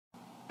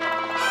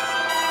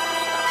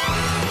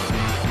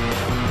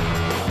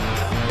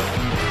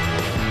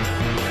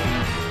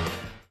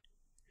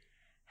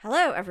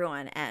Hello,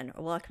 everyone, and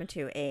welcome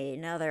to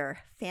another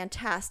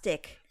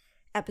fantastic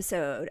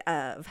episode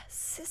of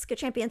Cisco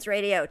Champions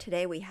Radio.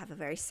 Today we have a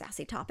very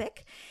sassy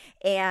topic,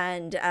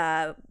 and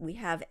we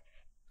have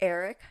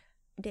Eric,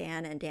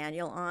 Dan, and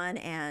Daniel on.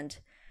 And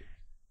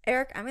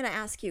Eric, I'm going to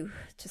ask you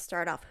to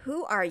start off.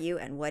 Who are you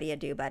and what do you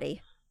do,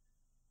 buddy?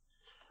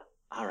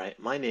 All right,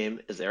 my name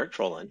is Eric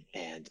Trollin,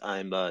 and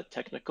I'm a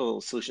technical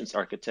solutions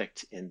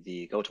architect in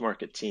the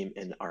go-to-market team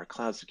in our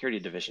cloud security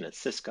division at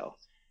Cisco.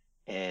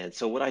 And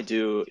so what I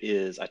do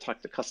is I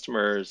talk to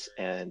customers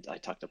and I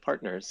talk to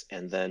partners,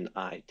 and then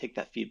I take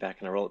that feedback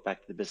and I roll it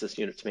back to the business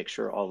unit to make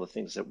sure all the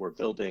things that we're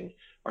building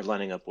are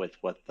lining up with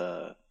what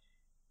the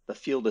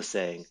field is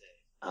saying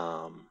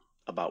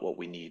about what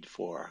we need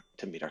for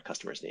to meet our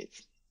customers'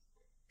 needs.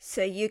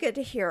 So you get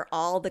to hear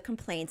all the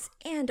complaints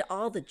and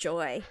all the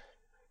joy.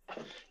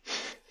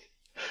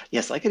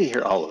 Yes, I can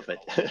hear all of it,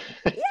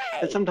 and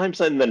Yay!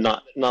 sometimes in the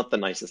not the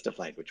nicest of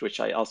language, which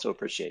I also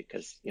appreciate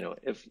because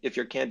if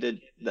you're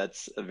candid,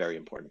 that's very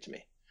important to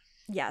me.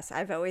 Yes,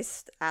 I've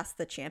always asked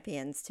the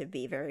champions to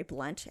be very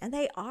blunt, and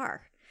they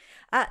are.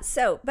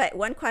 But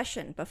one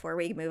question before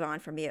we move on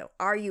from you.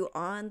 Are you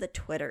on the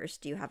Twitters?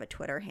 Do you have a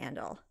Twitter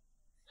handle?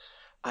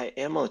 I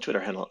am on the Twitter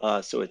handle,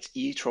 so it's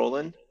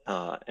eTrollin,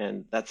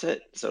 and that's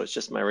it. So it's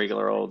just my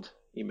regular old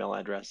email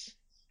address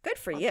Good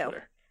for on you.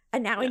 Twitter.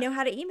 And now we Yeah, know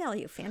how to email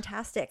you.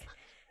 Fantastic.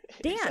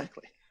 Dan.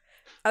 exactly.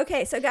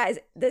 Okay, so guys,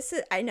 this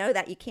is I know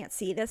that you can't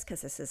see this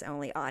because this is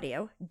only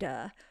audio.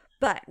 Duh.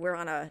 But we're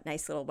on a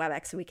nice little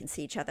WebEx so we can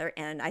see each other.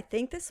 And I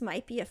think this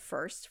might be a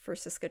first for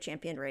Cisco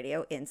Champion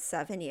Radio in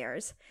 7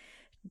 years.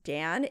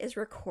 Dan is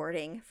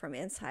recording from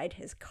inside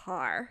his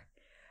car.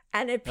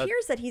 And it Uh,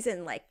 appears that he's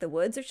in like the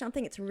woods or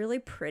something. It's really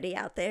pretty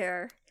out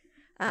there.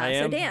 I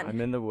So am. Dan,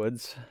 I'm in the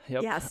woods.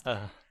 Yep. yes.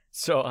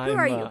 So Who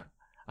are I'm you?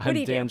 What do I'm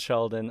you do? Dan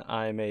Sheldon.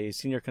 I'm a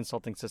senior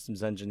consulting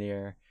systems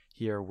engineer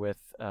here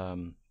with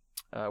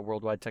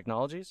Worldwide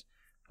Technologies,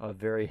 a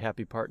very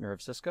happy partner of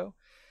Cisco.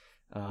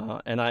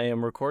 And I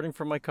am recording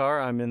from my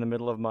car. I'm in the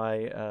middle of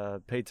my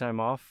paid time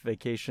off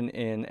vacation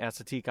in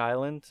Assateague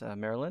Island,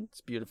 Maryland.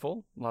 It's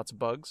beautiful. Lots of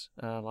bugs,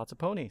 lots of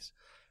ponies.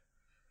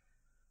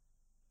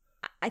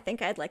 I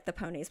think I'd like the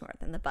ponies more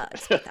than the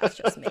bugs, but that's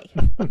just me.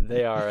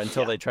 They are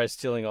until Yeah. they try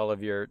stealing all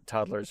of your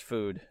toddler's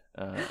food,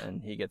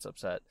 and he gets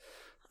upset.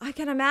 I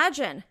can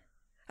imagine.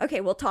 Okay,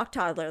 we'll talk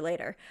toddler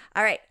later.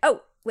 All right.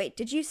 Oh, wait.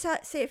 Did you say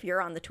if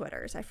you're on the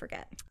Twitters? I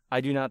forget.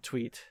 I do not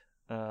tweet.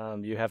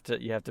 You have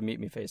to meet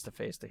me face to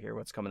face to hear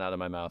what's coming out of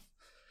my mouth.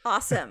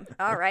 Awesome.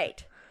 All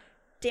right.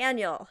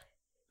 Daniel,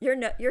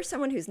 you're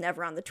someone who's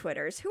never on the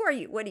Twitters. Who are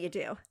you? What do you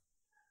do?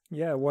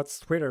 Yeah,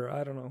 what's Twitter?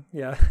 I don't know.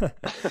 Yeah.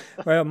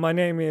 Well, my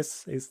name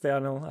is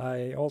Daniel.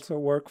 I also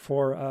work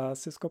for a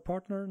Cisco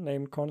partner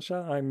named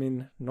Concha. I'm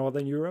in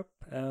Northern Europe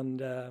and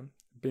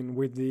been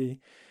with the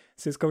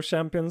Cisco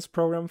Champions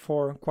program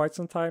for quite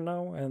some time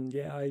now. And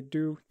yeah, I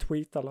do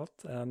tweet a lot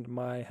and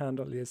my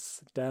handle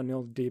is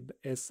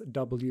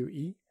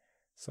DanielDibSWE.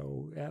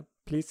 So yeah,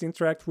 please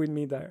interact with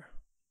me there.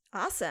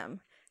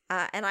 Awesome.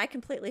 And I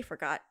completely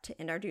forgot to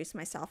introduce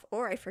myself,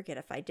 or I forget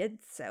if I did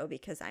so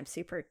because I'm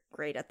super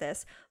great at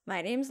this.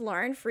 My name's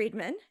Lauren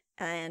Friedman,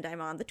 and I'm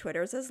on the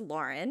Twitters as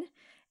Lauren.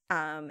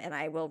 And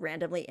I will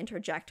randomly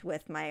interject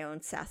with my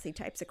own sassy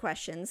types of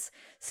questions.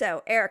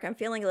 So, Eric, I'm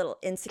feeling a little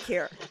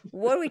insecure.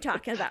 What are we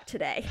talking about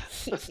today?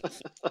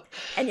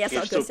 And yes, Okay,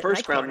 I'll go so sit in my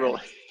first ground corner. rule.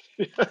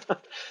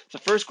 So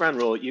first ground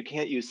rule, you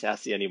can't use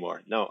SASE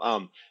anymore. No,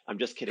 I'm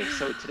just kidding.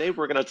 So today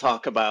we're going to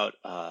talk about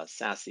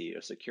SASE,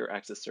 or Secure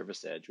Access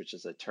Service Edge, which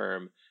is a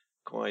term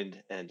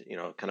coined and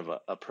kind of a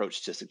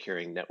approach to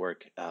securing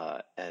network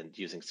and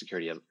using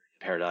security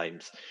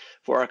paradigms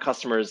for our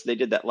customers. They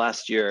did that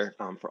last year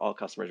for all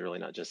customers, really,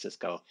 not just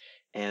Cisco.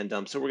 And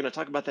so we're going to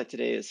talk about that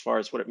today as far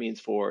as what it means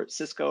for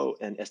Cisco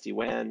and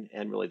SD-WAN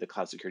and really the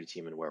cloud security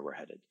team and where we're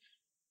headed.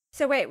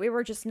 So, wait, we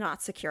were just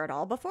not secure at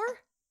all before?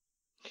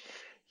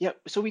 Yeah,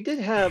 so we did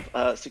have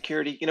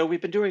security.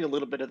 We've been doing a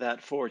little bit of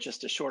that for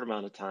just a short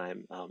amount of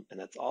time, and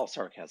that's all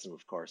sarcasm,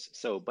 of course.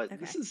 So, but Okay.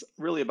 this is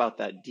really about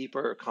that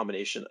deeper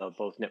combination of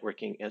both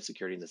networking and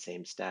security in the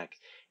same stack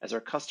as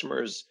our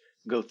customers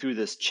go through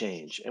this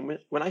change. And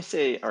when I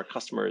say our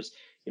customers,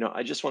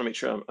 I just want to make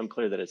sure I'm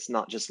clear that it's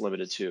not just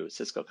limited to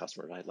Cisco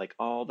customers, right? Like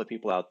all the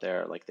people out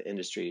there, like the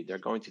industry, they're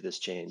going through this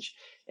change,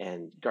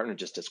 and Gartner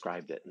just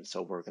described it. And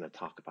so we're going to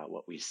talk about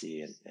what we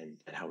see and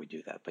how we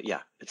do that. But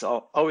yeah, it's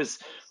always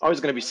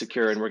going to be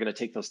secure, and we're going to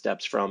take those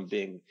steps from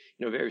being,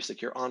 very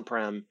secure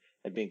on-prem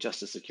and being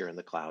just as secure in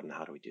the cloud. And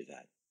how do we do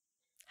that?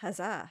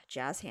 Huzzah,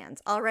 jazz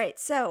hands. All right.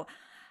 So,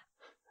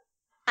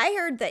 I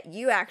heard that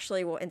you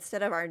actually will,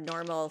 instead of our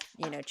normal,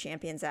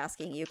 champions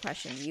asking you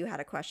questions, you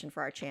had a question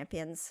for our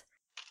champions.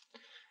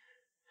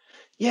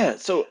 Yeah,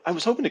 so I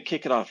was hoping to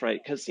kick it off, right?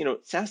 Because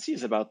SASE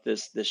is about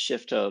this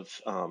shift of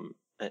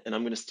and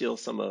I'm going to steal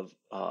some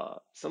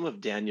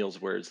of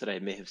Daniel's words that I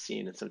may have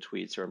seen in some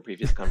tweets or in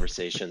previous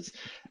conversations.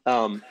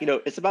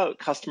 It's about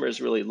customers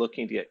really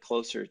looking to get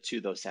closer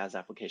to those SaaS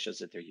applications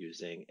that they're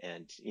using,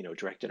 and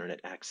direct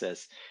internet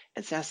access.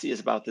 And SASE is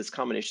about this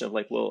combination of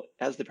like, well,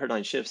 as the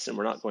paradigm shifts and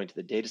we're not going to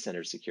the data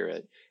center to secure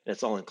it, and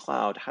it's all in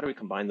cloud, how do we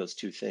combine those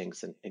two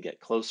things and get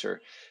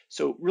closer?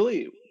 So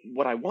really,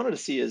 what I wanted to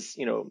see is,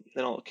 then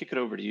I'll kick it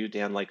over to you,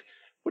 Dan. Like,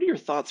 what are your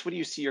thoughts? What do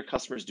you see your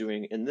customers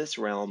doing in this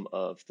realm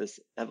of this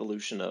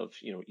evolution of,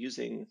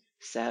 using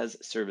SaaS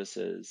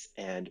services,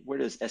 and where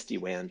does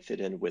SD-WAN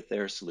fit in with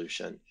their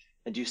solution?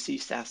 And do you see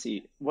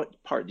SASE,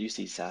 what part do you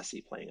see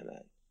SASE playing in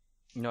that?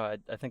 No,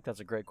 I think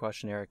that's a great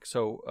question, Eric.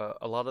 So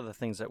a lot of the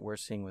things that we're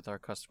seeing with our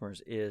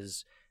customers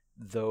is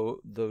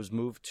those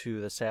move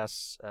to the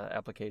SaaS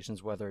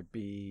applications, whether it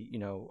be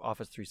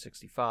Office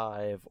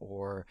 365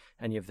 or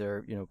any of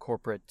their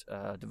corporate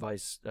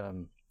device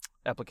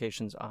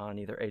applications on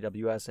either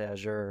AWS,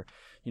 Azure,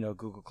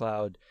 Google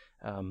Cloud.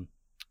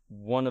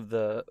 One of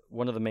the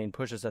main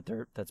pushes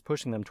that's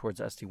pushing them towards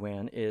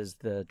SD-WAN is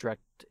the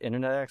direct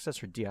internet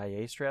access, or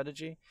DIA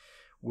strategy,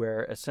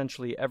 where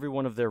essentially every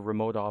one of their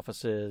remote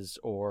offices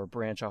or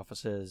branch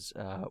offices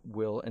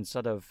will,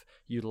 instead of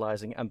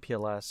utilizing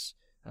MPLS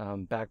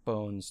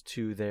backbones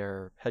to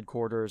their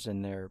headquarters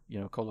and their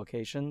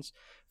co-locations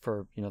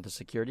for the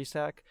security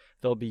stack,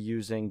 they'll be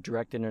using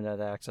direct internet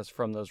access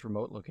from those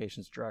remote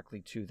locations directly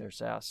to their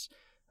SaaS.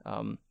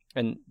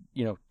 And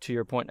to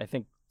your point, I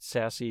think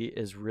SASE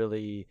is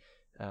really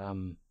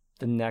the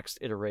next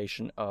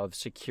iteration of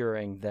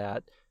securing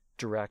that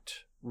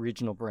direct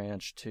regional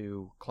branch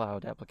to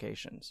cloud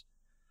applications.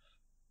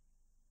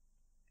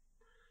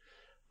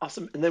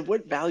 Awesome. And then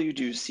what value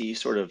do you see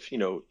sort of,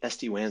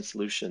 SD-WAN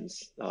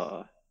solutions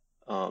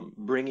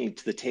bringing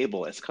to the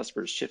table as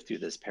customers shift through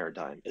this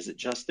paradigm? Is it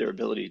just their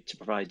ability to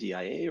provide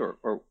DIA,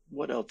 or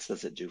what else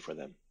does it do for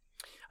them?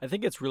 I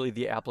think it's really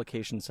the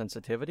application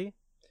sensitivity.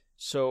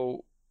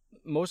 So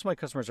most of my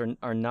customers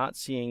are not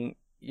seeing,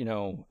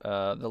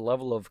 the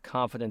level of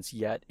confidence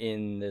yet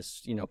in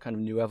this, kind of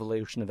new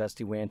evolution of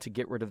SD-WAN to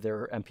get rid of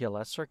their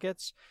MPLS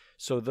circuits.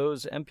 So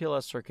those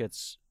MPLS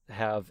circuits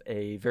have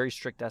a very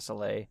strict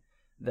SLA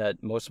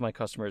that most of my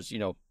customers,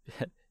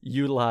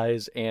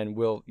 utilize, and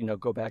will,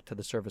 go back to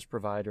the service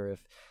provider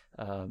if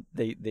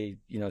they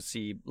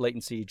see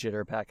latency,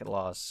 jitter, packet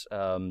loss,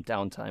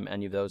 downtime,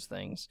 any of those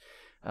things.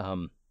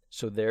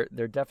 So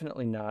they're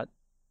definitely not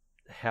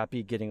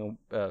happy getting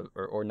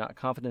or not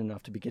confident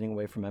enough to be getting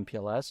away from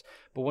MPLS.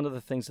 But one of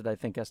the things that I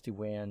think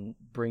SD-WAN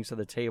brings to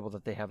the table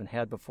that they haven't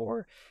had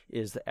before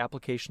is the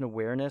application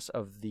awareness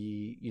of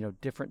the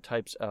different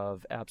types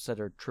of apps that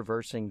are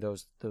traversing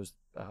those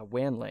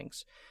WAN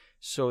links,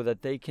 so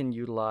that they can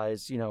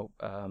utilize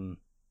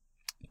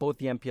both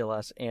the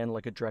MPLS and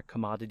like a direct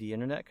commodity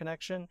internet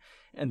connection,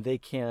 and they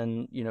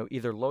can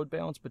either load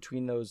balance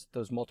between those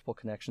multiple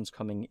connections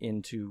coming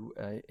into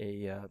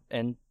a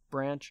end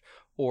branch,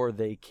 or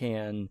they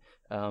can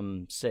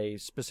say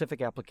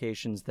specific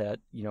applications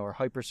that are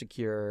hyper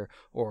secure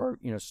or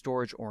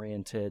storage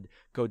oriented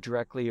go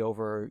directly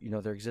over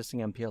their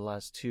existing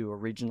MPLS to a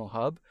regional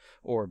hub,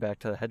 or back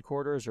to the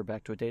headquarters, or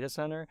back to a data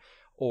center,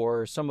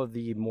 or some of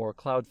the more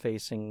cloud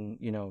facing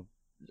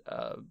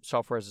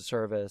software as a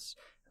service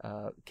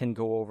can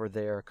go over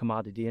their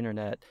commodity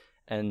internet.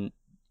 And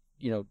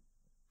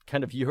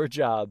kind of your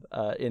job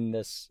in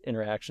this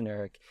interaction,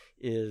 Eric,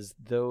 is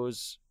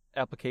those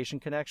application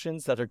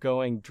connections that are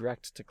going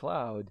direct to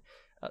cloud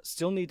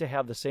still need to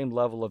have the same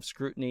level of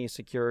scrutiny,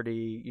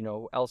 security,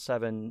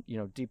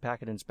 L7, deep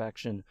packet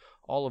inspection,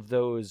 all of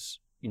those,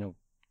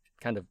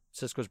 kind of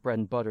Cisco's bread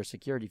and butter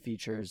security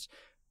features,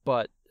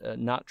 but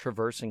not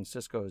traversing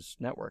Cisco's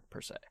network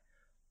per se.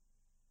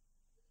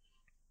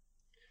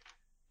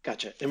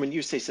 Gotcha. And when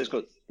you say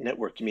Cisco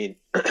network, you mean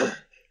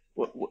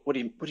what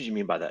did you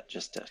mean by that?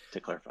 Just to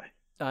clarify.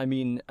 I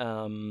mean,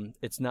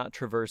 it's not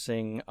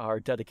traversing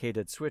our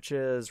dedicated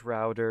switches,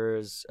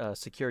 routers,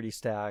 security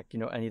stack,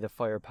 any of the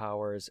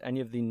firepowers, any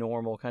of the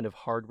normal kind of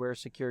hardware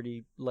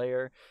security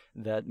layer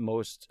that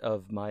most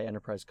of my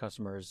enterprise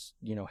customers,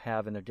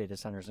 have in their data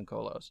centers and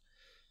colos.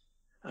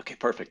 Okay,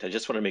 perfect. I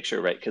just want to make sure,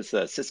 right? Because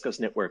Cisco's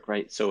network,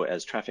 right? So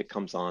as traffic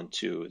comes on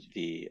to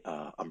the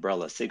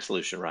umbrella SIG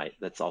solution, right?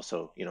 That's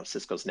also,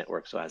 Cisco's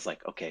network. So I was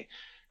like, okay,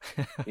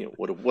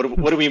 what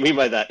do we mean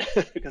by that?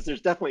 Because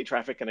there's definitely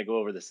traffic going to go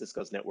over the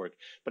Cisco's network,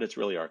 but it's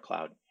really our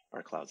cloud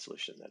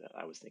solution that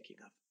I was thinking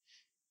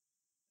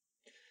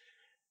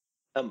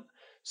of.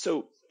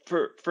 So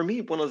for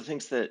me, one of the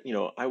things that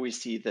I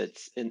always see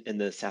that's in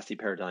the SASE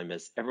paradigm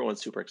is everyone's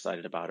super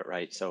excited about it,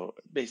 right? So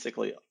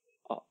basically,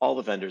 all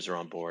the vendors are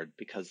on board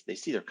because they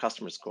see their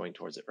customers going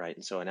towards it, right?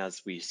 And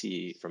as we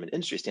see from an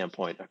industry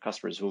standpoint, our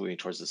customers moving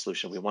towards the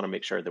solution, we want to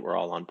make sure that we're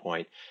all on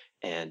point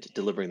and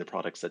delivering the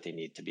products that they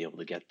need to be able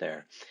to get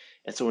there.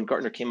 And so when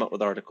Gartner came out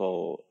with an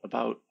article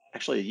about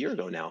actually a year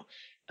ago now,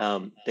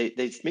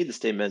 they made the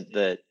statement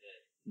that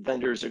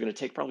vendors are going to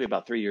take probably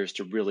about 3 years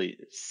to really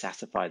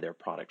SaaSify their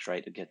products,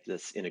 right? To get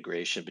this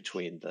integration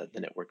between the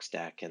network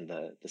stack and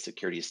the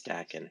security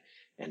stack and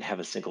have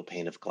a single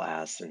pane of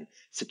glass and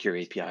secure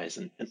APIs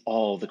and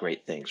all the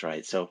great things,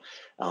 right? So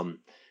um,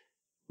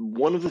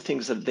 one of the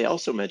things that they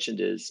also mentioned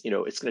is,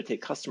 it's going to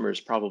take customers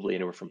probably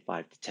anywhere from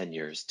 5 to 10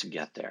 years to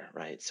get there,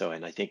 right? So,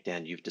 and I think,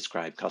 Dan, you've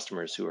described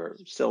customers who are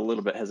still a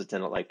little bit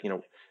hesitant, like,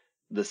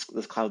 this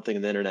cloud thing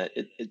in the internet,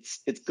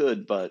 it's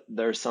good, but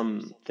there are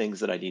some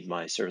things that I need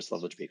my service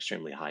level to be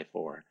extremely high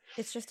for.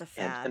 It's just a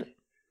And fad.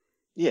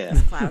 yeah,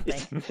 This cloud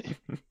it's thing.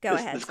 Go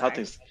ahead. this cloud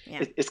Sorry. thing's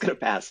Yeah. it's going to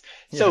pass.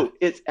 Yeah. So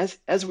it's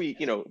as we,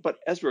 but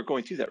as we're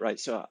going through that, right?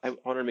 So I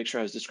wanted to make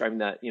sure I was describing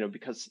that,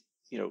 because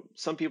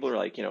some people are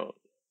like,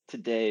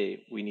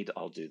 today we need to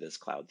all do this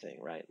cloud thing,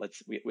 right?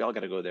 We all got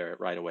to go there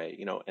right away,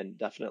 and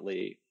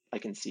definitely I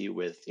can see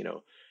with,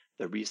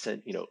 the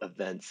recent,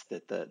 events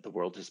that the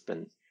world has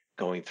been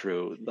going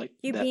through, like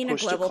You that mean a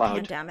push to global cloud.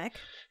 pandemic?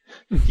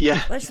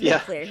 Yeah, Let's be yeah.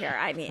 clear here.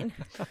 I mean,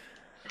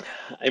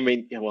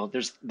 Yeah, well,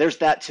 there's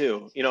that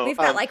too, we've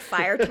got like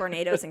fire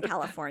tornadoes in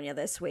California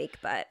this week,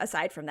 but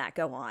aside from that,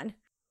 go on.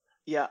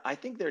 Yeah, I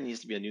think there needs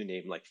to be a new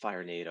name like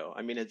Fire NATO.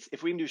 I mean,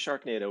 if we can do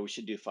Sharknado, we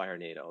should do Fire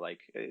NATO. Like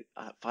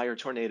Fire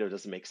Tornado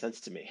doesn't make sense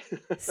to me.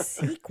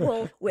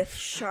 Sequel with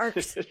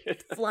sharks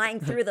flying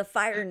through the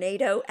fire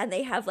NATO, and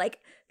they have like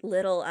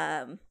little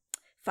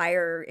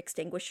fire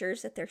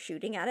extinguishers that they're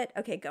shooting at it.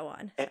 Okay, go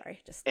on.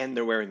 Sorry, just And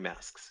they're wearing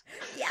masks.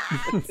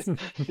 yes.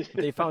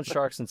 They found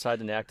sharks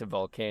inside an active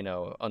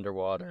volcano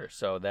underwater,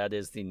 so that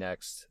is the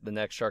next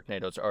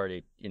Sharknado is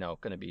already,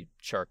 going to be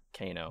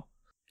Sharkcano.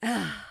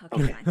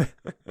 Okay, fine.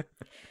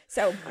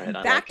 So right,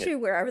 back like to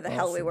wherever the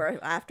hell we Awesome. were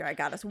after I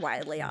got us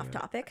wildly off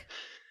topic.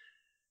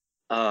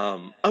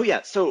 Oh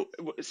yeah. So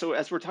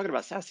as we're talking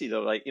about SASE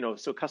though, like,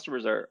 so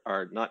customers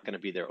are not going to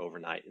be there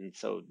overnight. And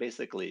so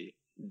basically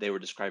they were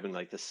describing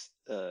like this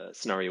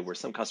scenario where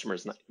some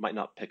customers might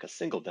not pick a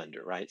single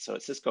vendor, right? So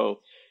at Cisco,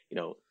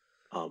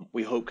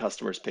 we hope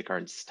customers pick our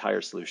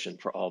entire solution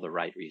for all the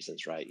right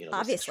reasons, right? It's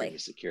Obviously. extremely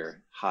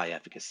secure, high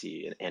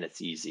efficacy, and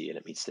it's easy and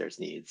it meets their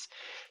needs.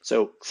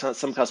 So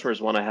some customers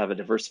want to have a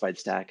diversified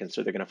stack, and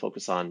so they're going to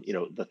focus on,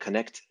 the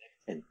connect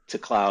and to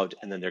cloud,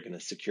 and then they're going to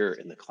secure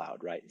in the cloud,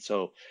 right? And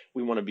so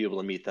we want to be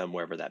able to meet them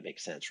wherever that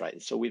makes sense, right?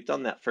 And so we've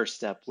done that first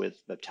step with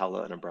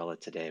Viptela and Umbrella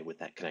today with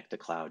that connect to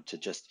cloud to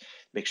just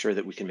make sure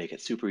that we can make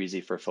it super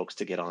easy for folks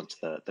to get onto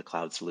the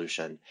cloud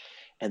solution.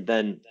 And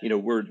then,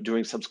 we're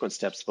doing subsequent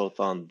steps both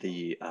on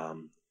the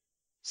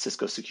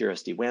Cisco Secure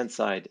SD-WAN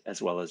side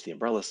as well as the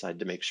Umbrella side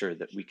to make sure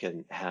that we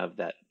can have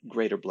that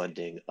greater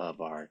blending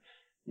of our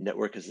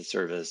network as a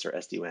service or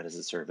SD-WAN as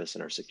a service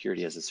and our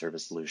security as a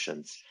service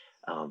solutions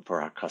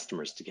for our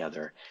customers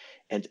together.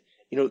 And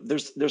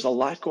there's a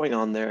lot going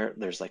on there.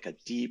 There's like a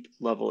deep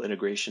level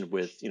integration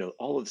with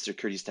all of the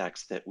security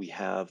stacks that we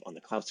have on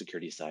the cloud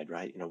security side,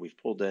 right? We've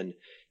pulled in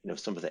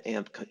some of the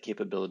AMP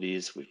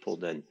capabilities. We've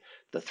pulled in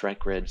the threat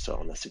grid. So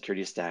on the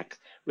security stack,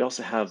 we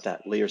also have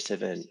that layer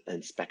 7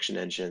 inspection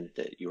engine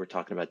that you were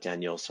talking about,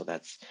 Daniel. So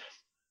that's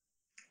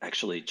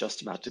actually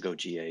just about to go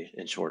GA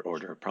in short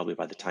order. Probably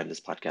by the time this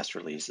podcast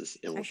releases,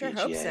 it will I sure be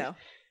hope GA. so.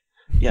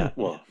 Yeah,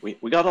 well, we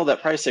got all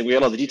that pricing, we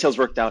got all the details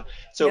worked out.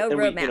 So, No and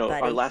roadmap,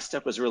 our buddy. last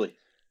step was really,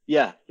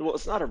 yeah, well,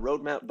 it's not a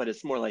roadmap, but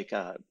it's more like,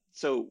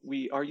 so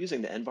we are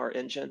using the NVAR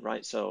engine,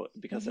 right? So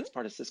because that's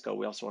part of Cisco,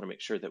 we also want to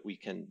make sure that we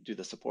can do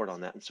the support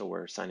on that, and so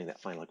we're signing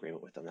that final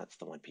agreement with them. That's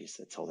the one piece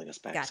that's holding us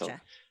back. So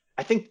Gotcha.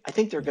 I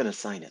think they're going to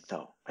sign it,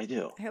 though. I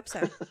do. I hope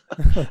so.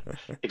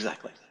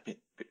 Exactly.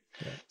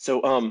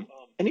 So,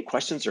 any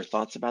questions or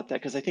thoughts about that?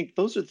 Because I think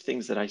those are the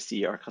things that I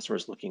see our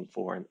customers looking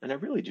for, and I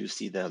really do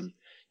see them,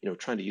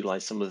 trying to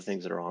utilize some of the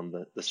things that are on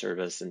the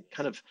service. And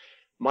kind of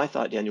my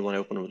thought, Daniel, when I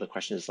open with the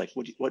question is like,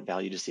 what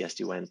value does the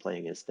SD-WAN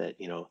playing? Is that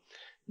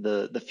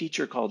the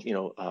feature called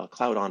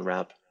Cloud On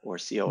Ramp or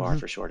COR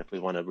for short, if we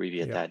want to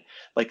abbreviate Yeah. that,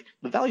 like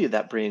the value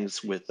that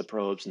brings with the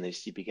probes and the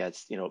HTTP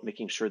gets,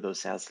 making sure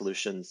those SaaS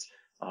solutions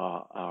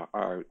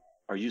are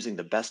using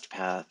the best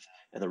path,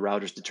 and the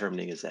router's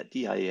determining is that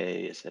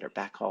DIA, is that a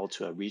backhaul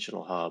to a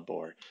regional hub,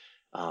 or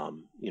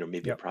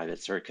maybe a Yep.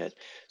 private circuit.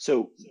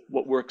 So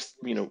what works,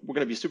 we're going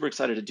to be super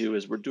excited to do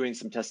is we're doing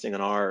some testing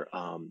on our,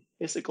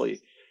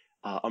 basically,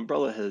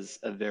 Umbrella has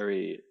a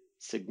very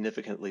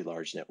significantly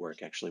large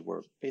network. Actually,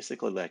 we're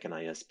basically like an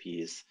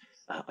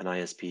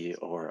ISP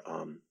or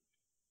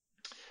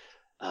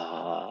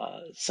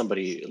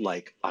somebody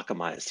like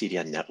Akamai, a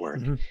CDN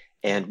network.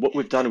 And what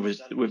we've done was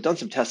we've done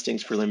some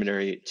testings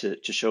preliminary to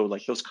show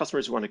like those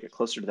customers who want to get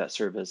closer to that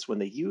service, when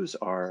they use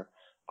our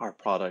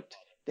product,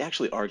 they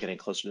actually are getting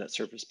closer to that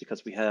service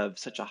because we have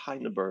such a high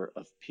number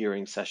of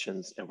peering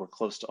sessions and we're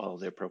close to all of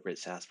the appropriate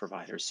SaaS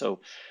providers. So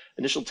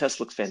initial test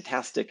looks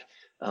fantastic,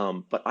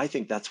 but I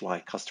think that's why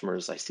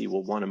customers I see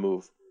will want to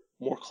move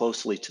more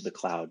closely to the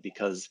cloud,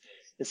 because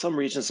in some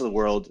regions of the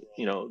world,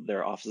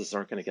 their offices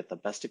aren't going to get the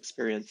best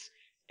experience,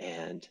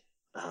 and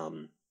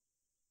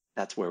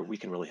that's where we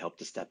can really help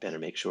to step in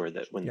and make sure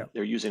that when Yeah.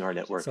 they're using our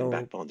network and So-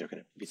 backbone, they're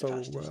going to be the So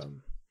fastest.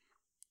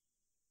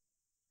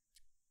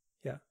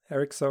 Yeah,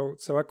 Eric. So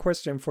a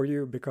question for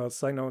you,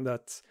 because I know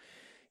that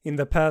in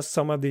the past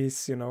some of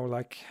these,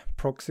 like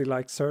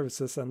proxy-like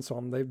services and so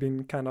on, they've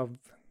been kind of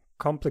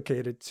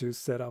complicated to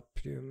set up.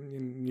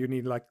 You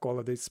need like all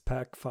of these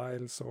pack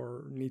files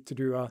or need to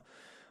do a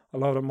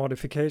lot of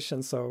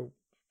modifications. So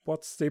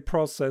what's the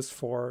process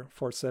for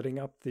setting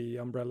up the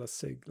Umbrella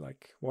SIG?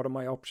 Like, what are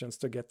my options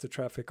to get the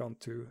traffic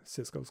onto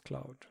Cisco's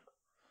cloud?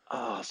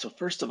 So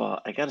first of all,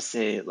 I gotta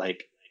say,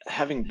 like,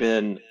 having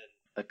been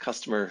a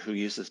customer who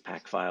uses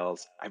pack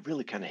files, I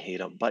really kind of hate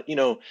them. But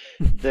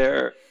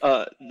they're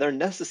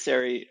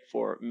necessary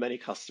for many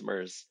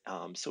customers.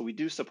 So we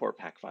do support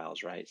pack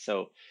files, right?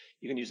 So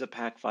you can use a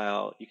pack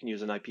file, you can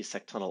use an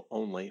IPsec tunnel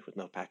only with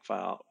no pack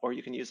file, or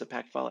you can use a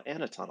pack file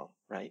and a tunnel,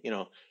 right?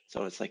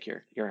 So it's like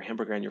your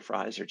hamburger and your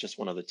fries, or just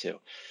one of the two.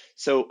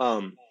 So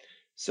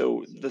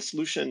the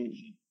solution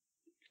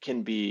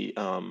can be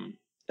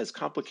as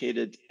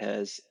complicated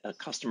as a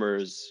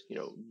customer's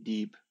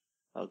deep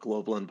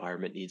global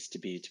environment needs to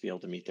be able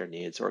to meet their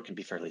needs, or it can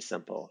be fairly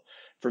simple.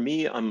 For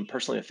me, I'm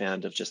personally a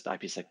fan of just the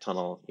IPsec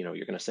tunnel. You're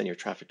going to send your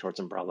traffic towards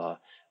Umbrella.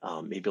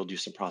 Maybe you'll do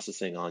some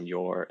processing on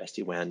your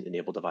SD-WAN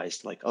enabled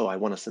device, like, oh, I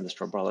want to send this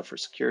to Umbrella for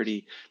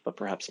security, but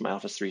perhaps my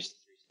Office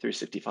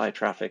 365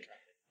 traffic,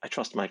 I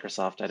trust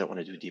Microsoft. I don't want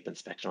to do deep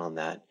inspection on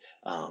that,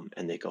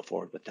 and they go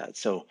forward with that.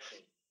 So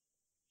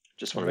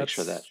just want to make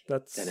sure that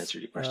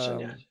answered your question.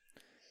 Yeah.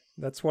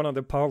 That's one of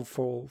the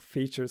powerful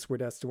features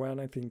with SD-WAN.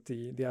 I think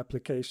the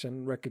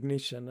application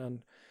recognition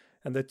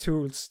and the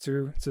tools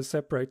to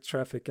separate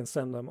traffic and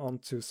send them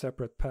onto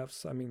separate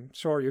paths. I mean,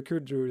 sure, you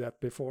could do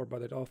that before,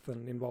 but it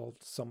often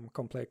involved some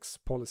complex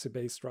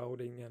policy-based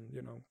routing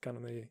and, kind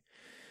of the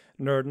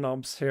nerd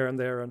knobs here and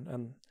there.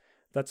 And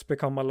that's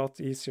become a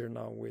lot easier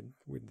now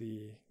with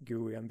the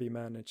GUI and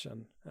vManage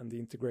and the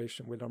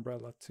integration with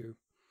Umbrella to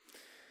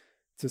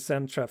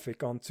send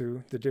traffic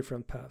onto the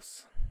different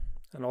paths.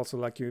 And also,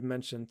 like you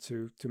mentioned,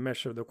 to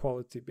measure the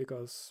quality,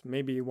 because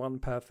maybe one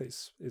path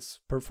is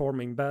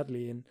performing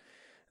badly, and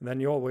then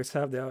you always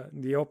have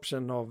the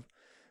option of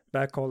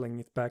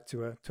backhauling it back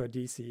to a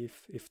DC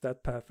if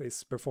that path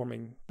is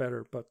performing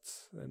better. But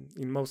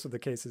in most of the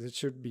cases, it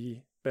should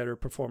be better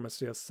performance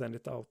to just send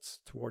it out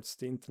towards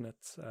the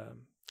internet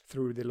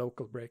through the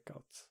local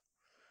breakouts.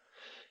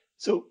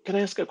 So can I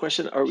ask a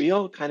question? Are we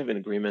all kind of in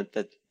agreement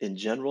that in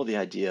general, the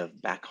idea of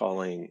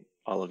backhauling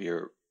all of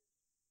your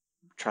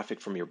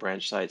traffic from your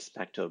branch sites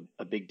back to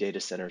a big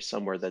data center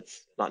somewhere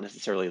that's not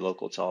necessarily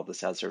local to all the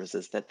SaaS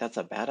services, that's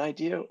a bad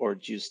idea? Or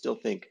do you still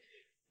think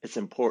it's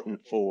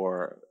important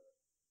for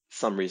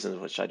some reasons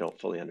which I don't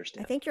fully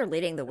understand? I think you're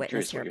leading the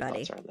witness here,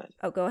 buddy.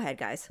 Oh, go ahead,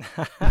 guys.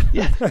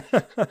 Yeah.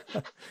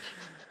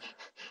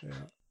 Yeah.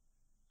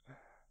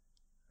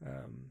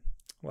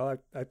 Well,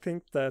 I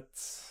think that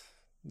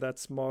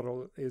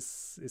model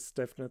is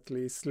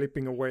definitely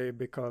slipping away,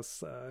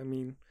 because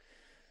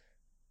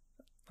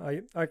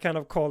I kind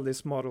of call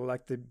this model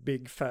like the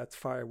big fat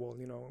firewall.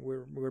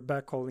 We're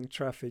backhauling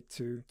traffic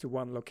to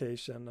one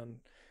location,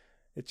 and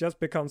it just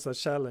becomes a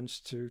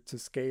challenge to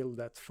scale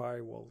that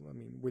firewall. I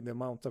mean, with the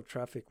amount of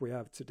traffic we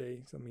have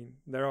today. I mean,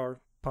 there are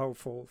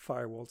powerful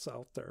firewalls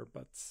out there,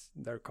 but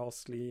they're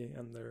costly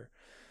and they're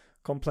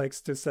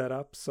complex to set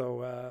up.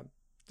 So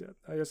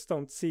I just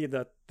don't see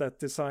that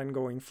design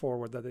going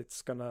forward, that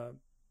it's gonna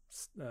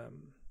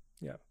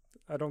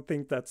I don't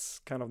think that's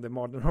kind of the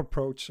modern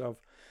approach of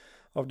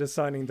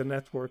designing the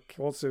network.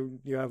 Also,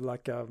 you have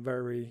like a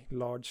very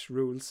large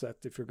rule set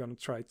if you're going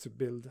to try to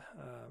build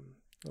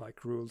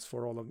like rules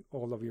for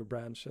all of your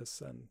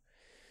branches,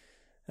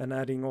 and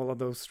adding all of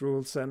those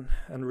rules and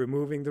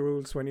removing the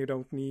rules when you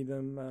don't need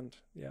them. And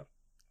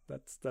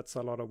that's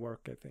a lot of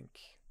work, I think.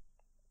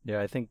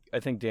 Yeah, I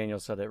think Daniel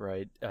said it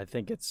right. I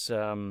think it's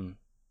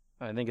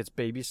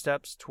baby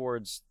steps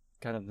towards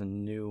kind of the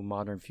new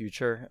modern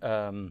future.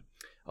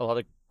 A lot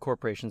of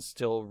corporations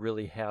still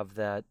really have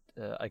that,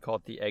 I call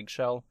it the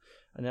eggshell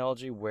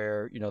analogy,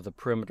 where, the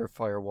perimeter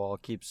firewall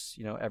keeps,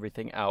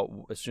 everything out.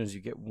 As soon as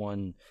you get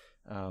one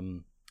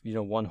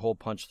hole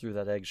punch through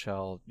that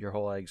eggshell, your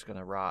whole egg's going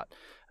to rot.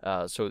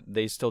 So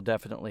they still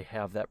definitely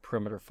have that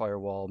perimeter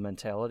firewall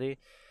mentality.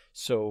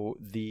 So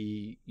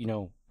the,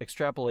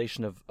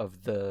 extrapolation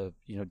of the,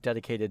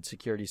 dedicated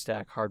security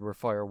stack, hardware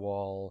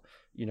firewall,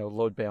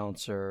 load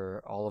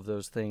balancer, all of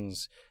those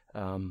things,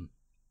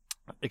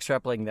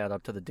 extrapolating that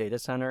up to the data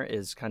center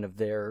is kind of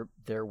their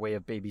way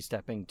of baby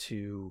stepping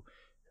to,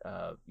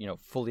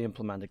 fully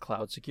implemented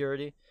cloud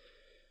security.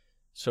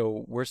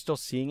 So we're still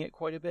seeing it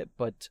quite a bit,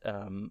 but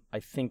I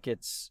think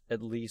it's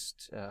at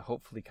least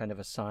hopefully kind of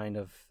a sign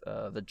of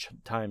the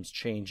times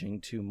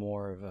changing to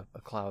more of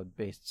a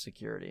cloud-based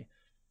security.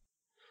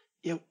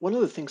 Yeah, one of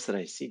the things that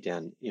I see,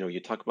 Dan, you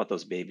talk about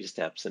those baby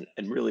steps, and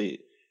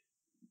really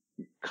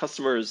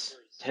customers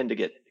tend to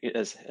get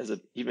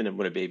even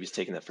when a baby's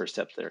taking that first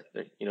step, they're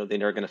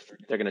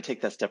gonna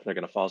take that step and they're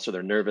gonna fall, so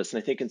they're nervous.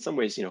 And I think in some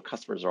ways,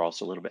 customers are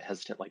also a little bit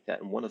hesitant like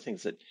that. And one of the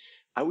things that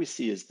I always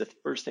see is the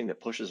first thing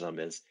that pushes them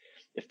is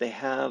if they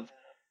have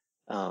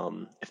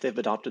if they've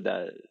adopted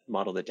that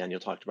model that Daniel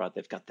talked about,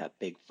 they've got that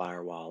big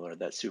firewall or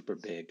that super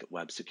big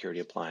web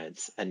security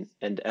appliance. And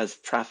as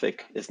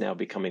traffic is now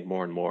becoming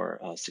more and more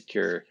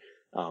secure,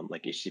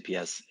 like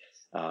HTTPS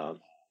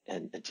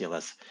and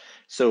TLS,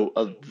 so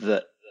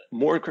the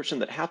more encryption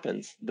that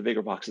happens, the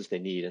bigger boxes they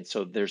need. And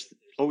so there's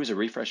always a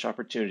refresh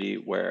opportunity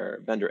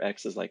where vendor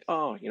X is like,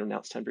 oh, now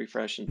it's time to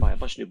refresh and buy a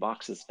bunch of new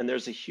boxes. And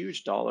there's a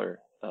huge dollar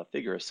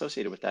figure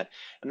associated with that.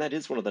 And that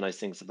is one of the nice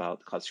things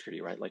about cloud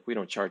security, right? Like we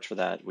don't charge for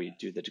that. We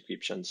do the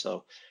decryption.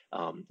 So,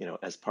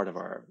 as part of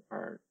our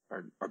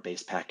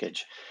base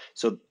package.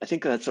 So I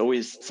think that's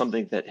always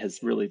something that has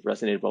really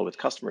resonated well with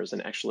customers.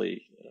 And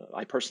actually,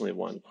 I personally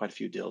won quite a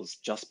few deals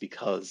just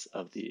because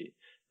of the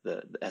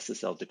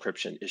SSL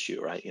decryption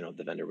issue, right?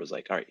 The vendor was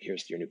like, all right,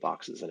 here's your new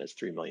boxes and it's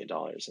 $3 million.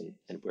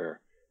 And we're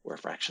a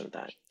fraction of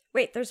that.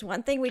 Wait, there's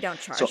one thing we don't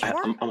charge so for?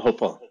 I'm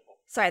hopeful.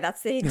 Sorry,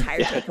 that's the entire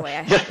takeaway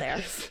I had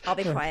there. I'll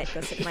be quiet.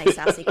 Go sit in my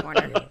sassy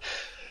corner.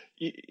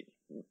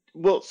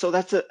 Well, so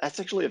that's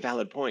actually a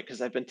valid point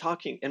because I've been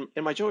talking, and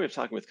my joy of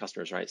talking with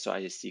customers, right? So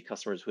I see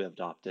customers who have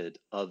adopted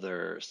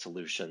other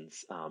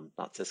solutions,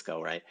 not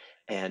Cisco, right?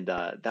 And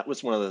that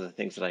was one of the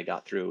things that I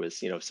got through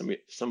is,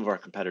 some of our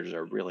competitors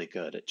are really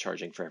good at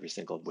charging for every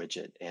single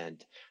widget.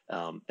 And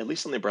at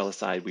least on the umbrella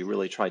side, we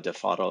really tried to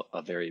follow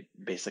a very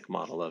basic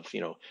model of,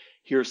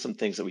 here are some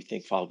things that we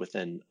think fall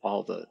within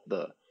all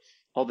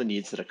the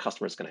needs that a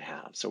customer is going to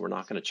have. So we're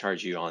not going to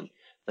charge you on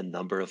the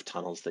number of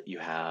tunnels that you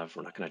have.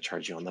 We're not going to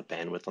charge you on the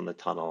bandwidth on the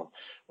tunnel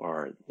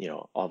or,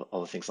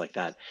 all the things like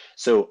that.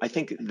 So I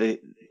think a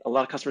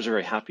lot of customers are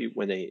very happy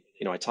when they,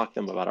 I talk to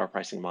them about our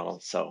pricing model.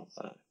 So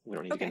we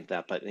don't need to get into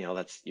that, but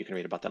you can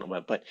read about that on the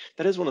web. But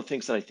that is one of the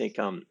things that I think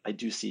I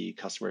do see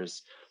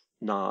customers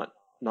not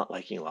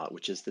liking a lot,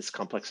 which is this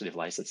complexity of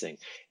licensing.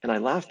 And I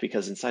laugh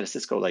because inside of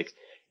Cisco, I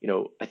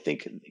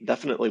think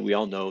definitely we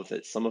all know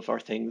that some of our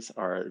things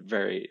are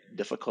very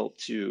difficult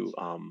to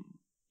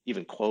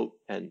even quote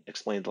and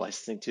explain the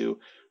licensing to.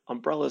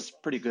 Umbrella's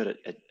pretty good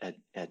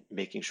at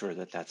making sure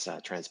that that's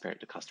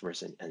transparent to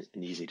customers and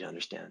easy to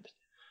understand.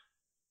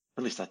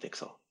 At least I think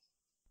so.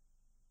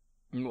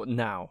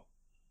 Now,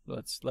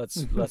 let's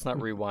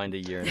not rewind a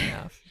year and a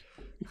half.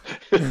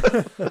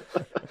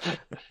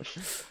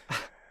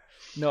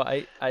 No,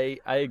 I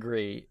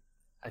agree.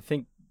 I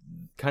think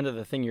kind of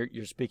the thing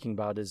you're speaking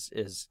about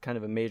is kind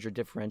of a major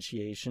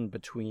differentiation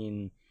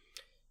between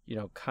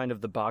kind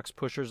of the box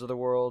pushers of the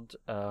world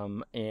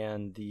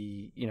and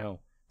the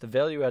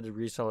value-added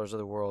resellers of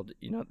the world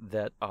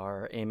that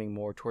are aiming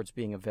more towards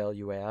being a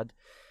value add.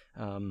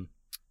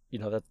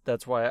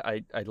 That's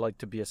why I like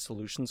to be a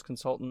solutions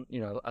consultant.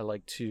 I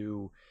like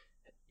to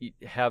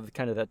have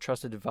kind of that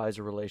trusted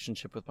advisor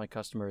relationship with my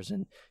customers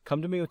and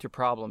come to me with your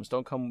problems.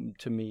 Don't come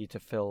to me to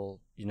fill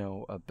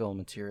a bill of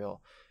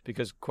material,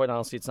 because quite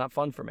honestly it's not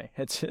fun for me.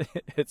 It's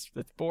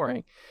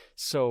boring.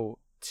 So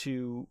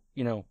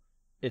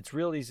it's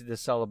real easy to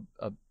sell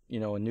a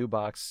new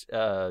box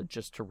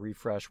just to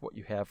refresh what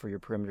you have for your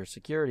perimeter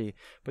security.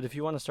 But if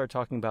you want to start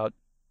talking about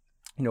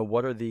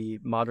what are the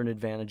modern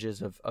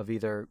advantages of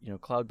either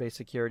cloud-based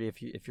security,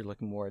 if you're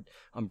looking more at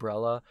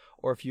umbrella,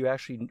 or if you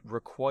actually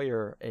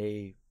require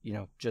a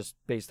just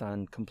based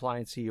on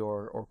compliancy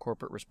or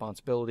corporate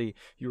responsibility,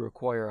 you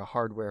require a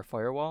hardware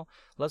firewall.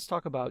 Let's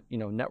talk about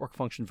network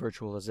function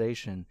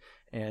virtualization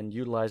and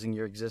utilizing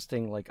your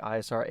existing like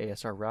ISR,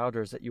 ASR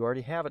routers that you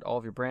already have at all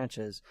of your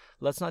branches.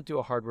 Let's not do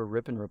a hardware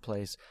rip and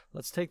replace.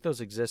 Let's take those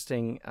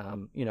existing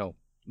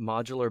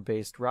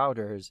modular-based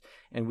routers,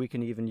 and we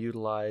can even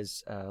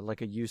utilize like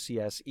a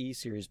UCS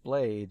E-series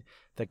blade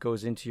that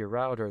goes into your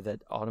router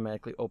that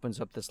automatically opens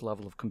up this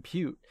level of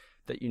compute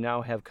that you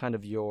now have kind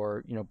of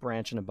your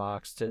branch in a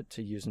box,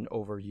 to use an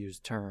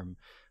overused term.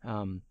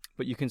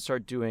 But you can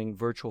start doing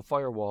virtual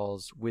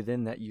firewalls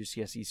within that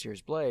UCS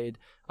E-series blade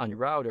on your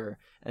router,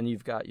 and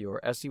you've got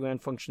your SD-WAN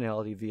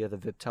functionality via the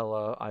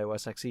Viptela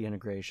iOS XE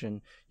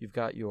integration. You've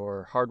got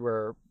your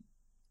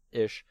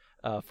hardware-ish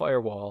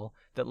firewall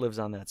that lives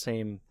on that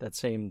same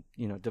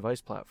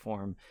device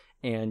platform,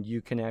 and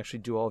you can actually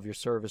do all of your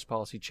service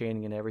policy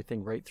chaining and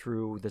everything right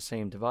through the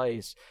same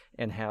device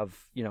and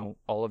have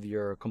all of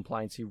your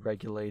compliancy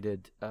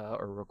regulated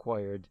or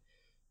required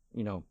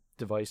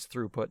device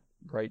throughput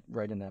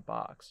right in that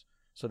box.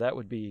 So that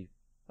would be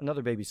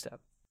another baby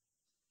step.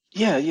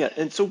 Yeah.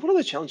 And so one of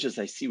the challenges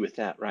I see with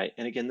that, right,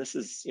 and again, this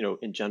is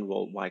in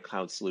general why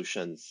cloud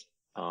solutions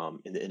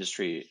in the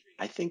industry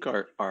I think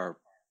are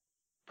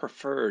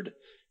preferred,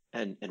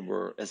 and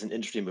we're as an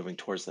industry moving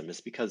towards them,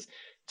 is because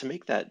to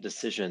make that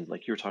decision,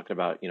 like you were talking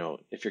about,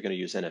 if you're going to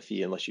use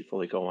NFV, unless you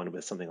fully go on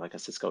with something like a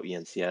Cisco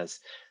ENCS,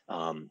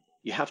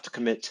 you have to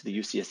commit to the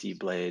UCSE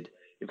blade.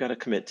 You've got to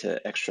commit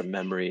to extra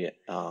memory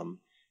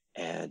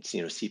and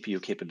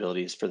CPU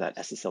capabilities for that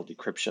SSL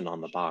decryption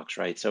on the box,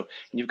 right? So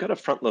you've got to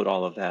front load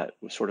all of that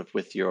sort of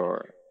with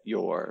your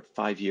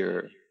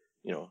 5-year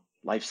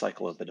life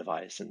cycle of the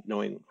device, and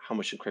knowing how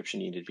much encryption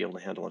you need to be able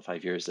to handle in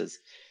 5 years is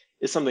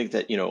something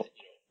that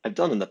I've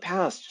done in the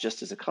past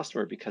just as a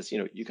customer, because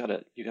you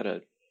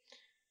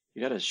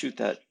gotta shoot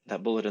that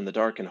bullet in the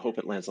dark and hope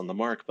it lands on the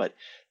mark. But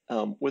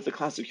with the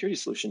cloud security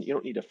solution, you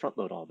don't need to front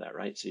load all that,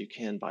 right? So you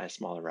can buy a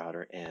smaller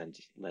router and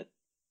let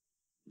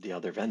the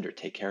other vendor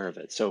take care of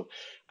it. So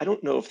I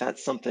don't know if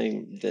that's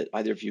something that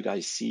either of you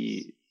guys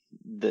see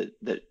that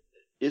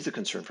is a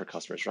concern for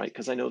customers, right?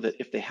 Because I know that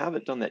if they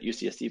haven't done that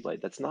UCSD blade,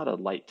 that's not a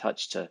light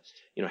touch to,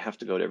 have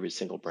to go to every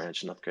single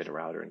branch and upgrade a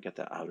router and get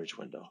that outage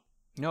window.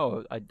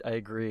 No, I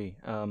agree.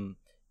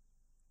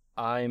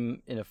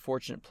 I'm in a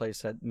fortunate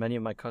place that many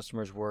of my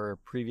customers were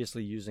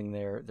previously using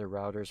their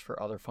routers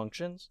for other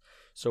functions.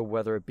 So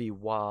whether it be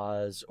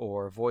WAS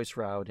or voice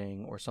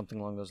routing or something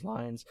along those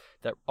lines,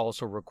 that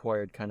also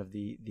required kind of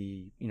the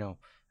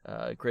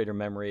greater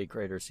memory,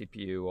 greater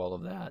CPU, all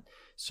of that.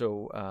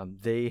 So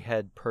they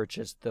had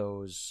purchased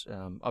those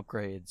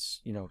upgrades,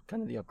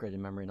 kind of the upgraded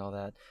memory and all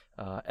that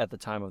at the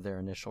time of their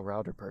initial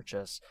router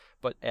purchase.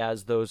 But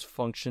as those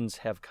functions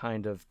have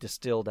kind of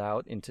distilled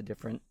out into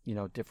different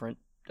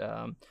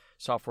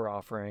software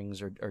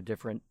offerings or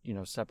different,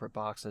 separate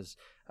boxes,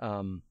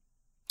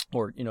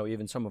 or,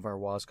 even some of our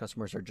WAS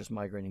customers are just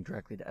migrating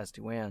directly to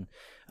SD-WAN.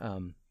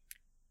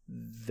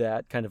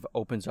 That kind of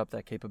opens up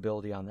that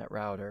capability on that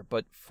router.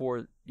 But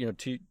for,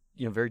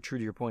 very true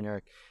to your point,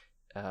 Eric,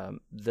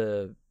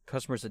 the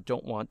customers that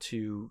don't want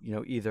to,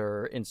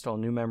 either install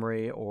new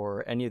memory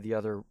or any of the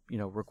other,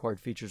 required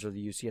features of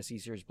the UCS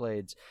E-Series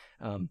blades,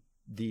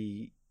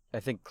 I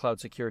think cloud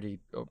security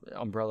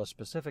umbrella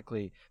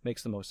specifically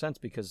makes the most sense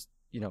because,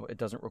 it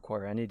doesn't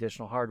require any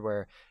additional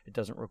hardware. It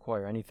doesn't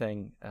require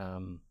anything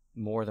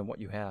more than what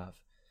you have.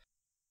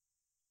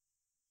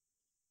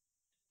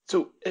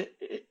 So,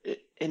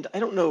 and I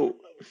don't know,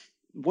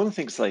 one of the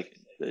things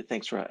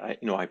thanks for, I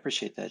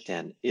appreciate that,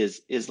 Dan,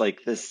 is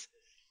like this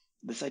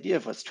idea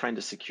of us trying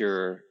to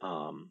secure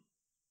all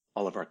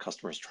of our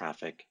customers'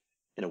 traffic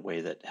in a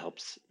way that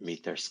helps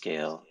meet their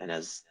scale. And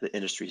as the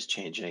industry is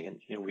changing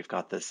and, we've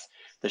got this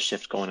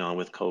shift going on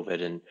with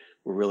COVID and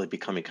we're really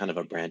becoming kind of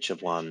a branch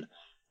of one,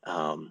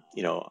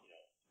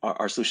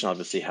 our solution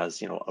obviously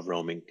has, a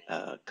roaming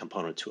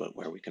component to it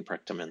where we can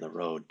protect them in the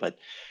road. But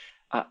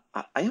I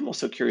am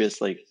also curious,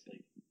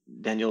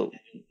 Daniel,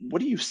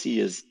 what do you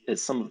see as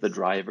some of the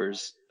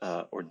drivers,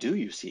 or do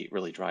you see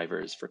really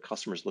drivers for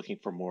customers looking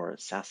for more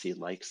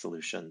SASE-like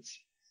solutions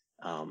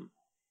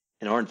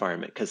in our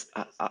environment? Because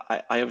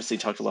I obviously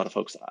talked to a lot of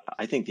folks.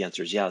 I think the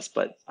answer is yes,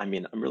 but I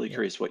mean, I'm really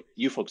curious what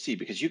you folks see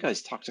because you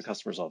guys talk to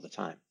customers all the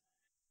time.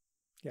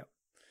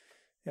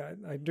 Yeah,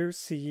 I do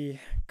see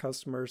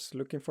customers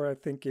looking for, I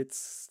think it's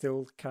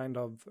still kind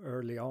of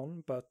early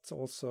on, but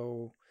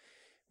also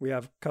we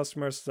have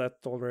customers that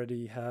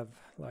already have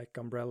like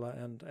Umbrella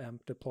and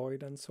AMP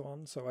deployed and so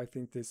on. So I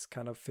think this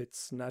kind of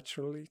fits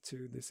naturally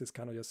this is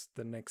kind of just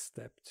the next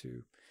step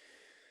to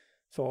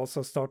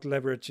also start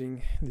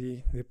leveraging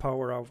the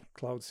power of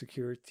cloud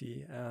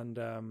security.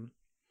 And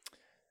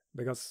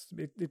because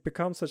it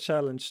becomes a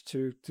challenge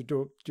to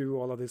do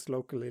all of this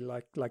locally,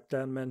 like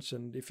Dan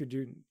mentioned. If you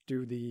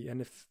do the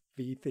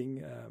NFV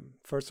thing,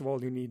 first of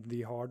all, you need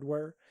the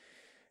hardware.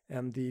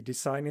 And the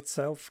design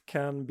itself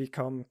can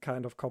become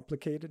kind of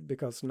complicated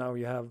because now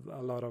you have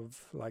a lot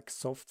of like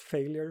soft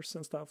failures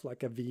and stuff,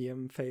 like a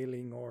VM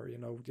failing, or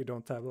you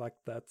don't have like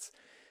that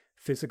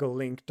physical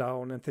link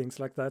down and things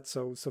like that.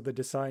 So the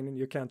design,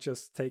 you can't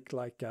just take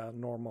like a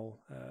normal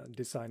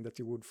design that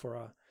you would for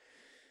a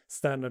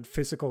standard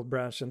physical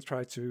branch and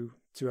try to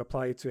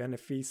apply it to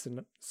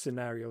NFV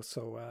scenario.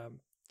 So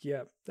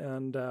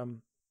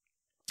and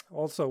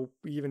also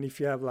even if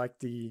you have like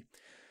the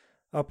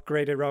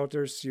upgraded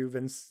routers, you've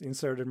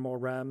inserted more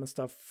RAM and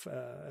stuff.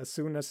 As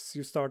soon as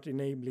you start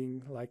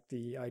enabling like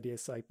the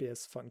IDS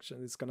IPS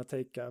function, it's going to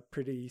take a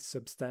pretty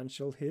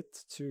substantial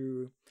hit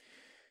to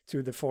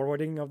the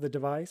forwarding of the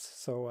device.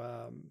 So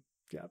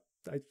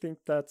I think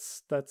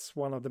that's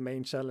one of the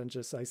main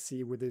challenges I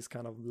see with this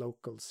kind of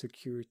local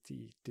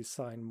security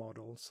design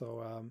model.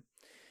 So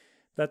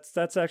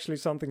that's actually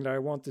something that I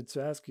wanted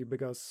to ask you,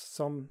 because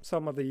some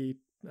of the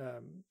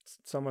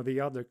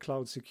other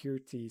cloud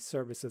security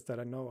services that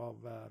I know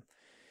of,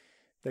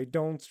 they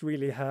don't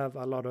really have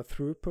a lot of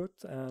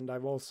throughput, and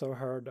I've also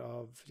heard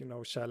of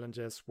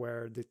challenges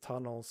where the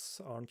tunnels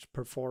aren't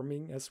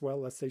performing as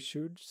well as they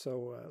should.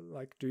 So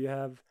do you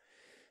have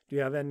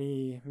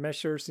any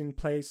measures in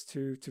place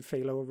to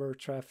fail over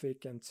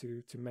traffic and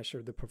to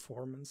measure the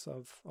performance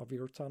of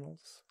your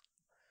tunnels?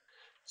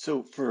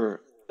 So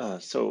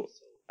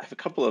I have a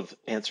couple of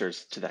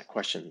answers to that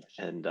question,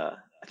 and I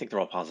think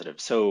they're all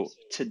positive. So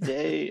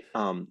today,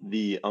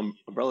 the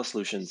Umbrella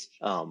solutions,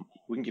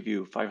 we can give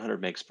you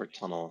 500 megs per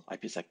tunnel,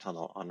 IPsec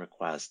tunnel on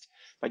request.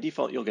 By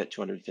default, you'll get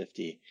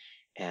 250,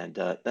 and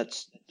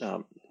that's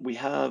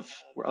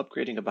we're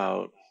upgrading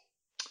about,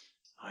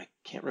 I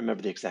can't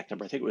remember the exact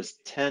number. I think it was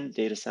 10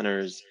 data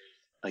centers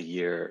a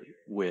year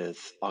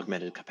with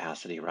augmented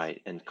capacity,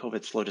 right? And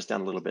COVID slowed us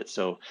down a little bit.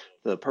 So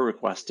the per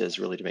request is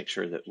really to make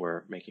sure that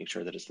we're making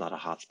sure that it's not a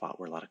hotspot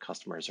where a lot of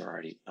customers are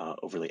already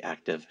overly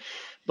active.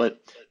 But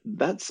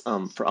that's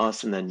for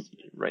us. And then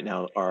right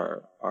now,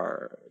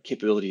 our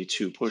capability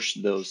to push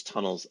those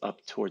tunnels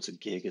up towards a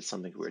gig is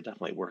something we're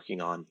definitely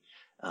working on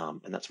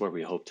And that's where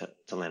we hope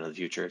to land in the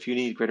future. If you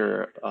need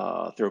greater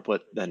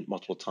throughput, then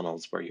multiple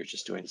tunnels where you're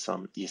just doing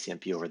some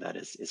ECMP over that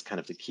is kind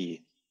of the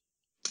key.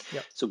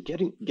 Yep. So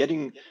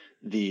getting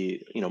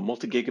the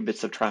multi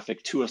gigabits of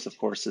traffic to us, of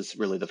course, is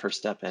really the first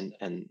step. And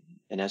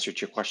answer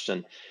to your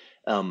question,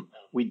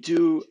 we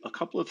do a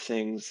couple of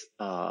things,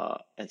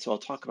 and so I'll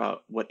talk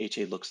about what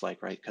HA looks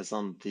like, right? Because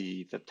on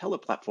the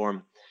Viptela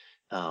platform,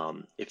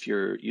 if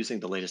you're using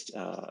the latest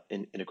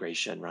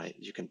integration, right,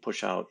 you can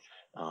push out.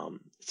 It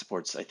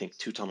supports, I think,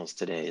 2 tunnels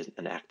today,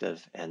 an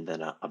active and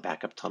then a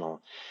backup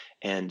tunnel,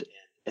 and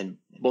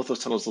both those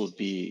tunnels will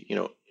be,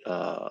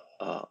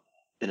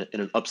 in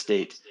an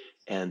upstate.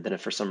 And then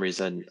if for some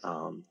reason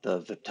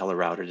the Viptela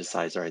router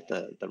decides, all right,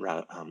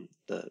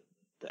 the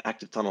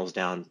active tunnel is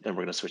down, then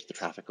we're going to switch the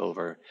traffic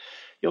over.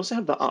 You also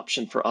have the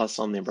option for us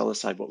on the Umbrella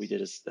side. What we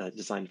did is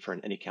designed for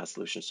an Anycast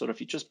solution. So if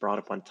you just brought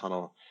up one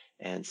tunnel,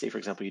 and say, for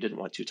example, you didn't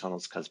want 2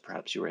 tunnels because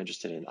perhaps you were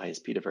interested in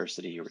ISP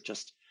diversity, you were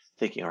just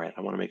thinking, all right,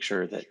 I want to make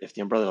sure that if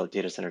the Umbrella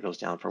data center goes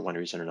down for one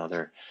reason or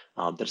another,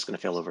 that it's going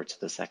to fail over to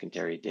the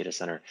secondary data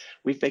center.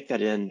 We've baked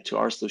that into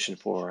our solution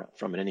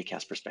from an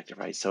Anycast perspective,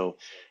 right? So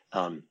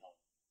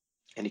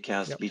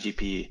Anycast, Yep.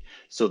 BGP.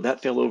 So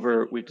that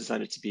failover, we've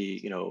designed it to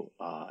be,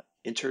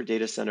 inter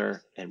data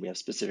center, and we have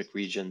specific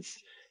regions,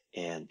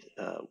 and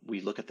we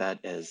look at that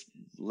as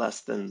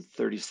less than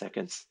 30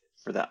 seconds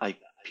for that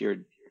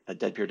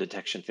dead peer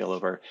detection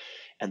failover.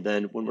 And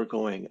then when we're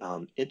going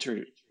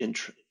intra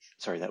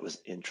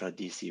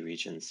DC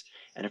regions,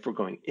 and if we're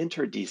going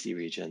inter DC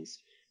regions,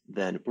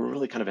 then we're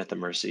really kind of at the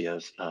mercy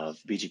of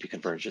BGP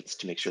convergence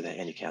to make sure that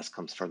Anycast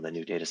comes from the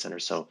new data center.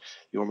 So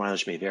your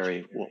mileage may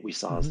vary. What we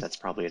saw is that's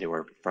probably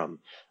anywhere from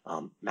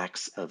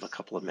max of a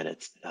couple of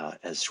minutes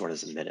as short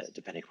as a minute,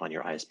 depending upon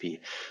your ISP.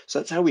 So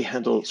that's how we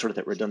handle sort of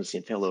that redundancy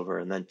and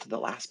failover. And then to the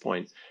last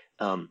point,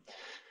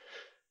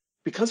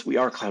 because we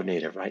are cloud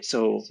native, right?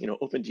 So,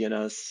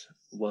 OpenDNS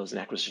was an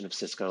acquisition of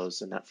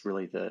Cisco's, and that's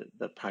really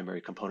the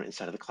primary component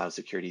inside of the cloud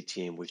security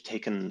team. We've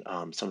taken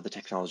some of the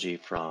technology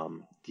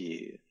from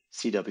the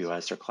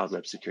CWS, or Cloud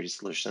Web Security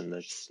Solution,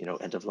 that's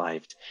end of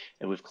life,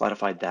 and we've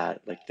cloudified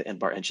that, like the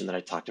NBAR engine that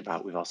I talked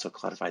about. We've also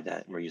cloudified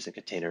that, and we're using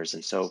containers.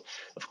 And so,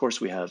 of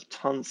course, we have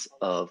tons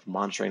of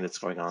monitoring that's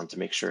going on to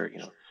make sure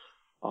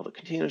all the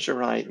containers are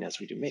right, and as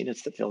we do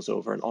maintenance that fails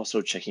over, and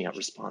also checking out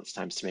response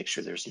times to make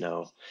sure there's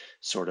no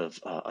sort of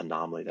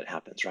anomaly that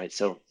happens, right?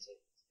 So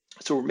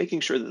we're making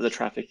sure that the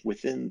traffic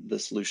within the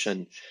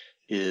solution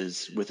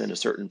is within a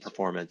certain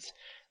performance.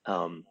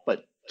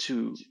 But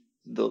to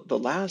the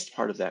last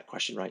part of that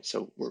question, right?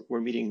 So we're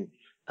meeting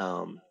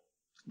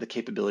the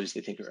capabilities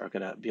they think are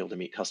going to be able to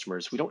meet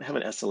customers. We don't have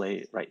an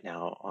SLA right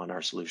now on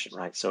our solution,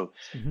 right? So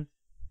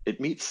it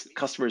meets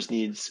customers'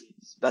 needs.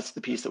 That's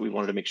the piece that we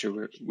wanted to make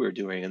sure we're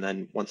doing. And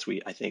then once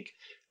we, I think,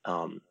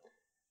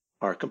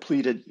 are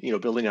completed,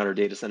 building out our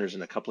data centers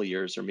in a couple of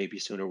years or maybe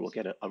sooner, we'll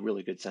get a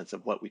really good sense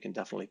of what we can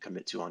definitely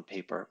commit to on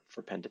paper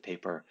for pen to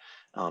paper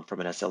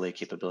from an SLA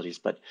capabilities.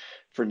 But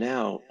for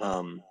now,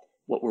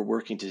 what we're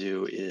working to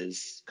do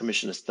is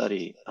commission a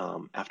study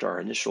after our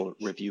initial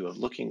review of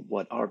looking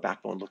what our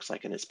backbone looks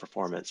like and its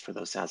performance for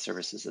those SaaS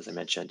services, as I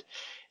mentioned,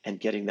 and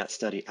getting that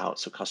study out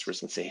so customers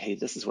can say, hey,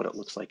 this is what it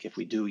looks like if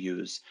we do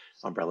use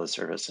Umbrella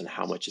service and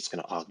how much it's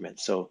going to augment.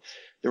 So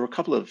there were a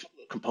couple of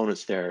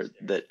components there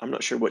that I'm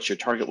not sure what your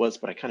target was,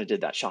 but I kind of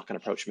did that shotgun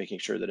approach, making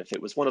sure that if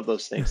it was one of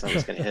those things, I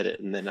was going to hit it,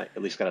 and then I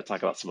at least got to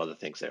talk about some other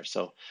things there.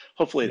 So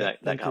hopefully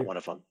that got one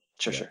of them.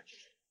 Sure.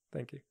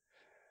 Thank you.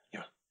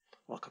 Yeah,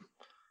 welcome.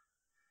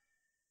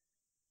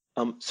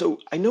 So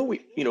I know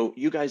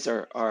you guys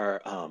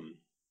are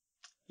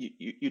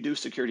you do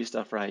security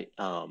stuff, right?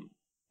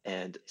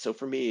 And so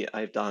for me,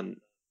 I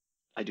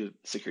do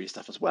security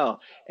stuff as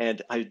well,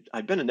 and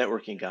I've been a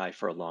networking guy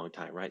for a long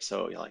time, right?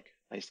 So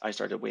I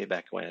started way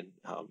back when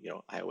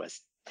iOS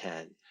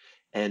 10,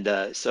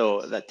 and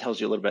so that tells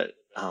you a little bit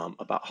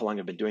about how long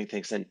I've been doing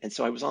things. And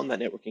so I was on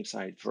that networking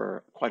side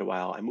for quite a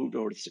while. I moved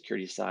over to the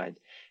security side,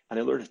 and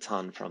I learned a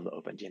ton from the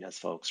OpenDNS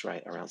folks,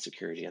 right, around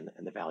security and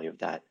the value of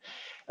that.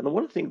 And then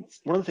one of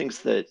the things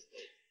that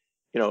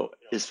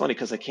is funny,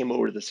 because I came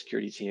over to the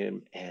security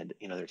team, and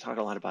they're talking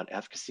a lot about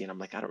efficacy, and I'm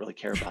like, I don't really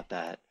care about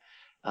that.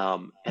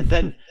 And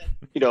then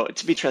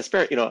to be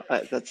transparent,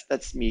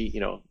 that's me,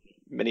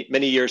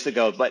 many years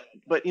ago, but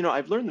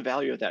I've learned the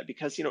value of that,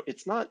 because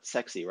it's not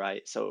sexy,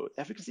 right? So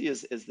efficacy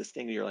is this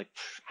thing that you're like,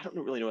 I don't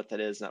really know what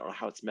that is, and I don't know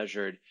how it's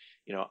measured.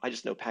 I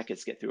just know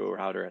packets get through a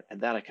router,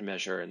 and that I can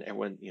measure, and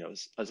everyone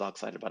is all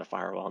excited about a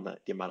firewall and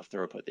the amount of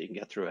throughput that you can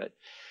get through it.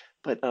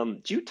 But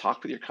do you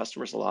talk with your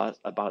customers a lot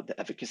about the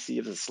efficacy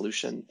of the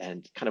solution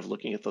and kind of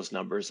looking at those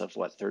numbers of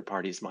what third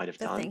parties might have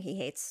done? The thing he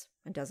hates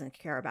and doesn't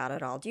care about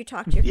at all. Do you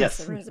talk to your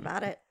customers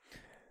about it?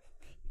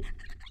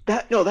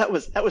 That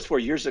was 4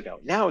 years ago.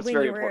 Now it's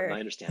very important. I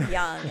understand.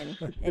 Young,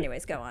 and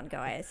anyways, go on,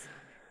 guys.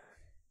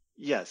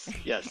 Yes.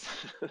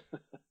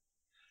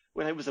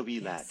 When I was a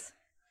wee lad.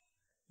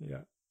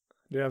 Yeah.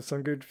 Do you have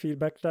some good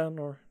feedback, Dan,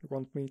 or you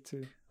want me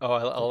to? Oh,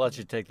 I'll let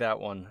you take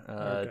that one.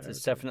 Okay,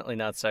 it's definitely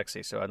not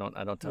sexy, so I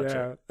don't touch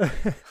it.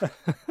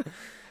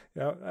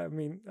 Yeah, I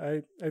mean,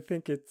 I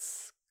think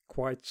it's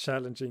quite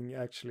challenging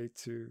actually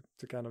to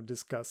kind of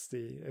discuss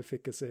the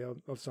efficacy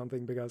of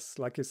something because,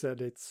 like you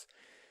said, it's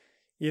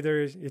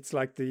either it's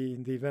like the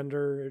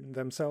vendor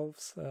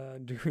themselves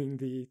doing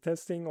the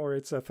testing, or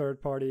it's a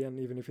third party. And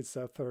even if it's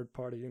a third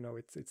party,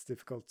 it's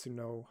difficult to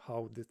know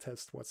how the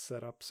test was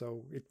set up.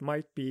 So it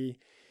might be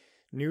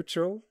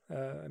neutral.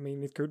 I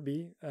mean, it could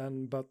be,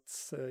 but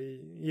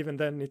even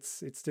then,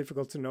 it's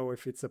difficult to know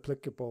if it's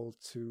applicable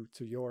to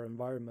your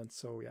environment.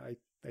 So yeah,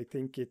 I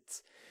think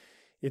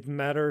it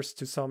matters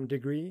to some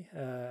degree,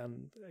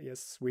 and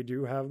yes, we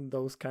do have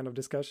those kind of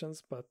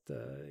discussions. But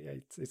yeah,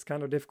 it's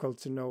kind of difficult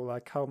to know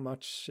like how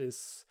much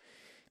is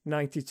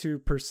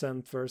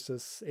 92%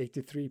 versus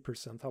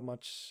 83%.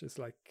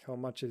 How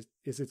much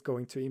is it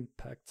going to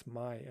impact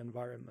my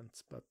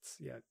environment? But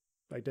yeah,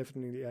 I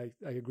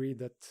agree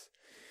that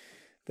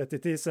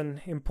it is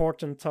an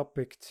important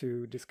topic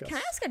to discuss. Can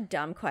I ask a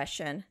dumb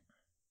question?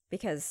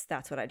 Because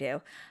that's what I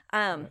do.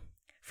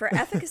 For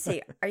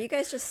efficacy, are you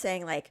guys just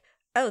saying like,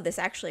 oh, this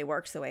actually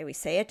works the way we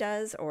say it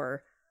does?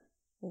 Or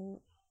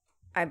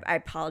I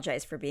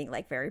apologize for being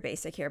like very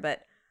basic here,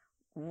 but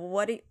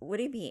what do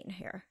you mean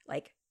here?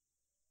 Like,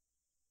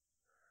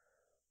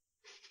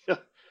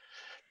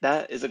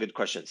 That is a good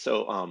question.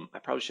 So I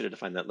probably should have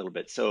defined that a little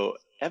bit. So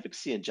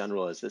efficacy in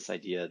general is this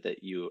idea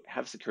that you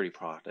have a security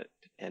product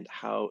and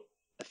how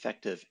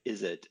effective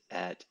is it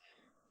at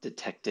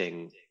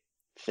detecting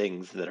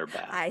things that are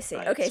bad. I see.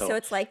 Right? Okay, so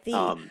it's like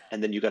and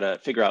then you got to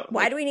figure out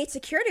why do we need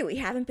security? We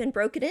haven't been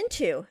broken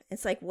into.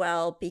 It's like,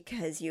 well,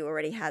 because you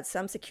already had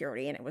some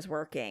security and it was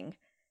working,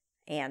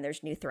 and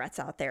there's new threats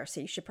out there,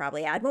 so you should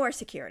probably add more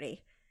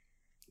security.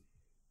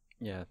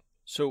 Yeah.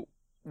 So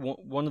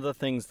one of the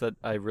things that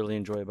I really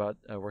enjoy about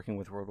working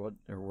with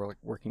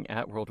working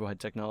at Worldwide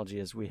Technology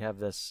is we have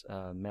this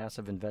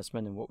massive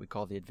investment in what we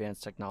call the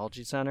Advanced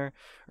Technology Center,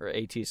 or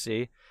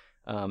ATC.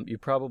 You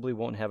probably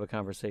won't have a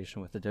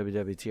conversation with the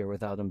WWT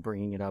without them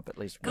bringing it up at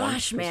least once.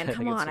 Gosh, man,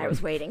 come on! I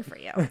was waiting for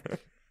you.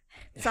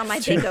 It's on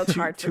my bingo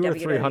card for $200 or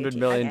WWT. $300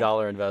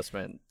 million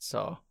investment.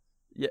 So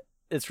yeah,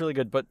 it's really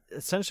good. But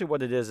essentially,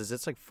 what it is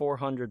it's like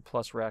 400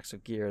 plus racks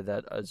of gear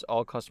that is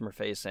all customer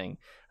facing,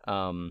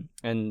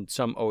 and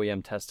some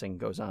OEM testing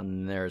goes on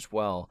in there as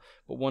well.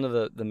 But one of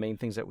the main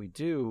things that we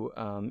do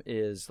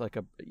is like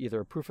either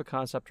a proof of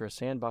concept or a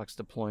sandbox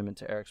deployment,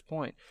 to Eric's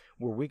point,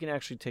 where we can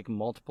actually take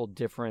multiple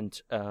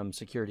different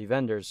security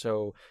vendors.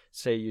 So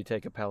say you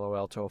take a Palo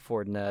Alto, a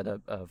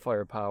Fortinet, a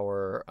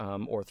Firepower,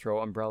 or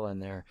throw Umbrella in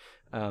there,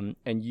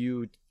 and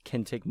you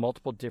can take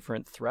multiple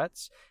different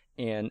threats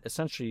and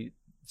essentially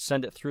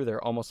send it through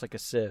there almost like a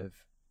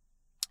sieve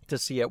to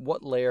see at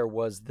what layer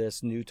was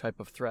this new type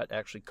of threat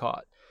actually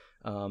caught.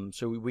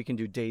 So we can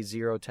do day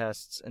zero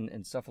tests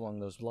and stuff along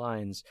those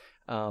lines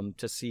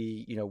to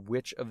see,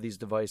 which of these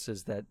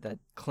devices that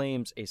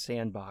claims a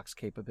sandbox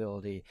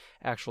capability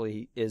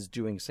actually is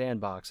doing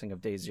sandboxing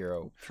of day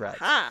zero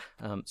threats.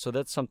 So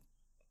that's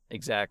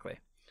exactly.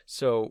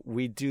 So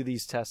we do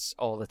these tests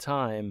all the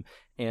time,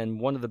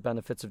 and one of the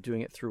benefits of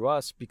doing it through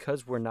us,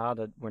 because we're not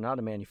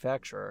a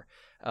manufacturer,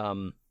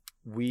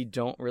 we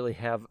don't really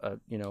have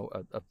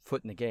a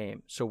foot in the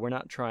game. So we're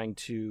not trying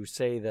to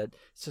say that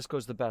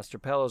Cisco's the best or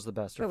Palo's the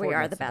best or But we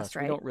are Fortinet's the best,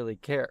 right? We don't really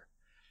care.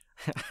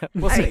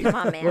 We'll see. Come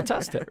on, man. We'll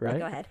test it, right?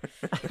 Go ahead.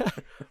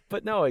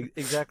 But no,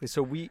 exactly.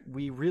 So we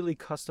really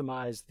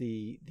customize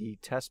the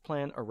test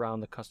plan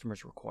around the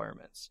customer's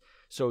requirements.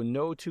 So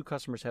no two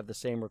customers have the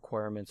same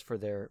requirements for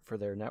their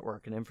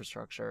network and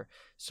infrastructure.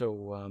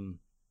 So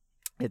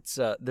it's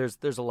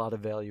there's a lot of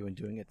value in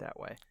doing it that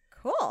way.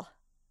 Cool.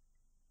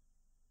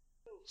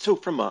 So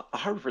from a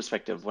hardware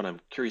perspective, what I'm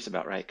curious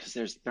about, right?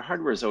 Because the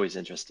hardware is always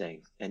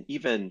interesting, and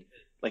even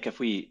like if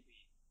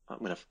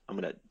I'm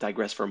gonna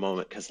digress for a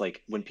moment, because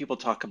like when people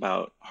talk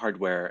about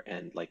hardware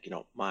and like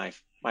my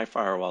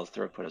firewall's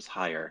throughput is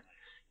higher,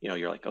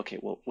 you're like, okay,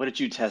 well, what did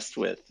you test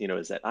with?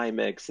 Is that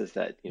IMIX? Is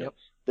that Yep.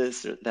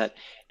 this or that?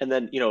 And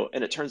then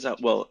and it turns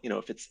out, well,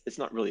 if it's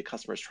not really a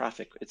customer's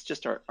traffic, it's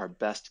just our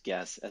best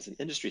guess as an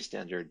industry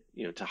standard,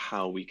 to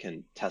how we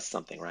can test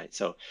something, right?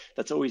 So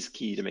that's always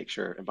key to make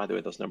sure. And by the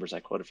way, those numbers I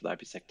quoted for the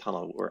IPsec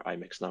tunnel were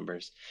IMIX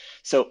numbers.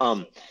 So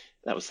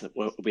that was I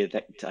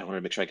wanted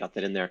to make sure I got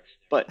that in there.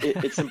 But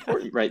it's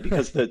important, right?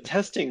 Because the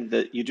testing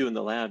that you do in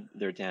the lab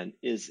there, Dan,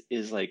 is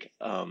like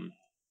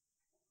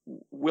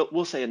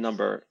we'll say a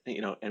number,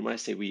 and when I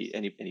say we,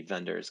 any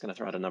vendor is going to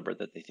throw out a number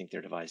that they think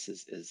their device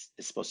is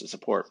supposed to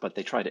support, but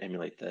they try to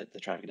emulate the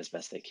traffic as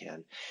best they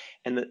can.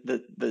 And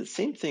the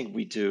same thing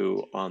we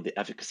do on the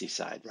efficacy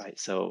side, right?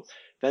 So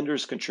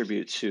vendors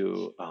contribute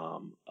to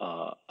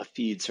a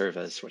feed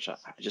service, which I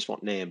just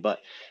won't name, but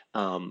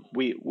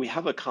we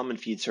have a common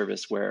feed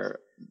service where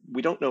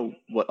we don't know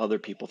what other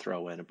people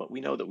throw in, but we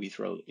know that we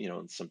throw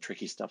some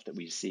tricky stuff that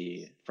we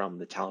see from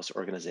the Talos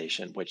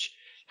organization, which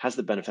has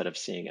the benefit of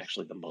seeing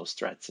actually the most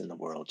threats in the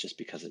world just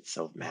because it's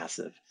so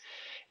massive.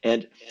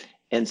 And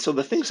so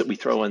the things that we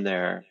throw in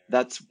there,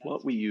 that's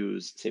what we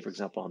use. Say, for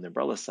example, on the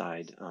Umbrella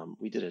side,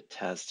 we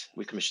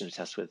commissioned a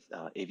test with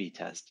AV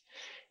Test,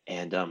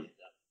 and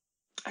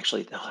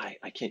actually, no,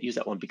 I can't use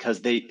that one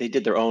because they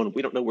did their own.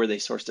 We don't know where they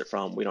sourced it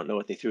from. We don't know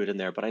what they threw it in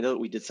there, but I know that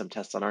we did some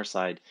tests on our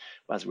side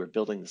as we were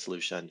building the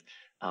solution.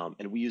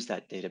 And we use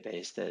that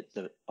database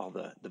that all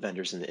the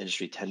vendors in the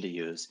industry tend to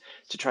use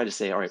to try to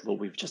say, all right, well,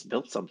 we've just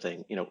built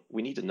something,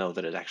 we need to know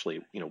that it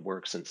actually,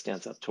 works and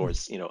stands up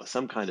towards,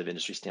 some kind of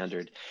industry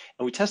standard.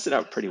 And we tested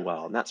out pretty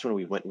well. And that's when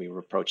we went and we were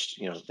approached,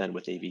 then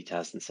with A/B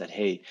tests and said,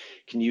 hey,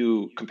 can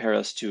you compare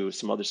us to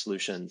some other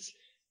solutions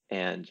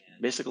and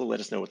basically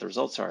let us know what the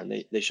results are?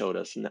 And they showed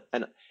us.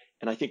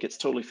 And I think it's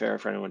totally fair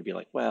for anyone to be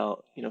like,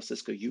 well,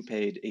 Cisco, you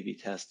paid A/B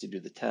tests to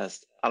do the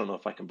test. I don't know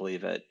if I can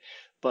believe it.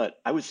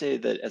 But I would say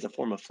that as a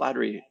form of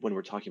flattery, when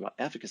we're talking about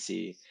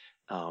efficacy,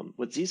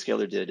 what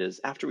Zscaler did is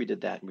after we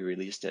did that and we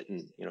released it,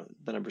 and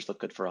the numbers look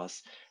good for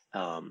us.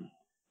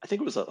 I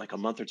think it was like a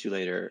month or two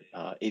later,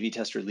 A/B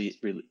Test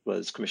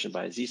was commissioned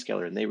by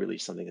Zscaler, and they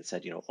released something that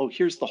said, oh,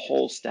 here's the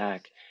whole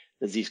stack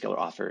that Zscaler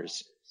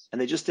offers.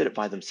 And they just did it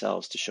by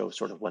themselves to show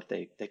sort of what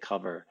they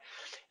cover.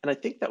 And I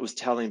think that was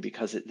telling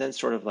because it then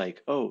sort of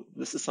like, oh,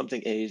 this is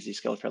something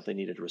Zscaler felt they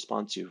needed to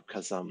respond to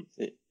because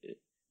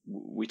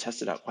we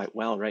tested out quite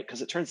well, right?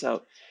 Because it turns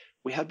out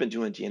we have been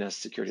doing DNS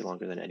security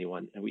longer than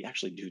anyone, and we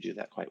actually do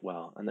that quite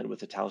well. And then with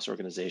the Talos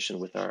organization,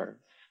 with our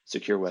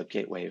secure web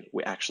gateway,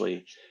 we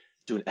actually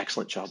do an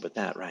excellent job with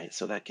that, right?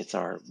 So that gets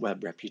our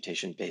web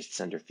reputation-based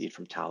sender feed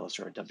from Talos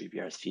or our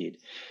WBRS feed.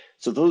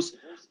 So those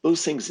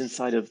things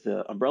inside of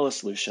the umbrella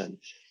solution,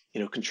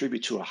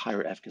 contribute to a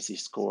higher efficacy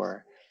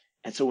score.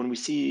 And so when we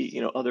see,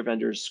 other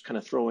vendors kind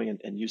of throwing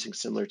and using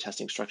similar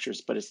testing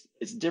structures, but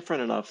it's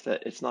different enough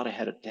that it's not a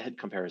head-to-head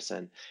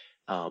comparison,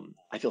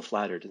 I feel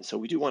flattered. And so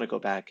we do want to go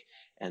back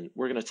and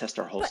we're going to test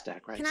our whole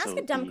stack, right? Can I ask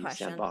a dumb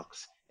question?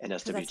 Sandbox and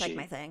SWG. That's like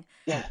my thing.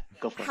 Yeah,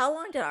 go for it. How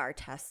long did our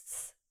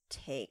tests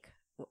take,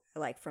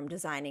 like from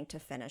designing to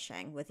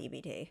finishing with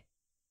EBT?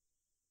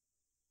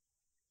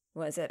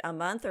 Was it a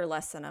month or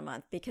less than a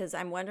month? Because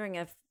I'm wondering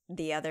if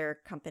the other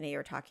company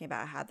you're talking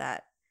about had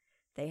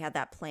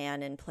that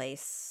plan in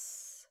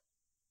place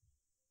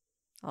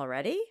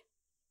already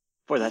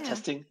for that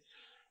testing.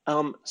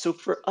 So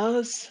for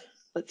us,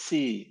 let's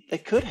see, they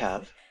could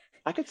have.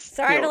 I could.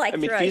 Sorry to like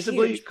throw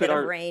feasibly, a huge bit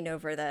of rain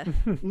over the.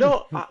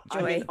 No,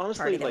 I mean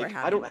honestly, like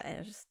I don't.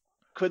 Just...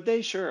 Could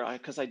they? Sure,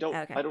 because I don't.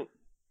 Okay. I don't.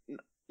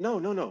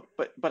 No.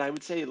 But I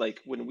would say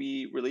like when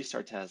we released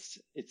our test,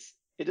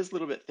 it is a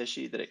little bit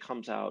fishy that it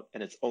comes out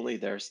and it's only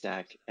their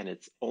stack and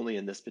it's only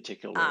in this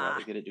particular way. Are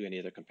we going to do any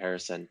other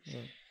comparison?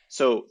 Yeah.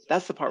 So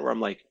that's the part where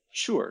I'm like,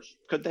 sure,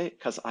 could they?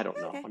 Because I don't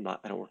know. Okay.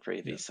 I don't work for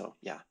AV, so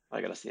yeah,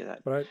 I gotta say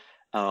that. But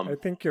I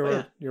think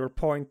your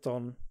point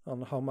on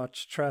how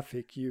much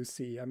traffic you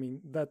see, I mean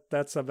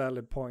that's a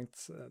valid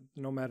point,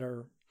 no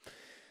matter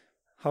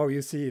how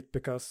you see it,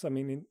 because I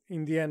mean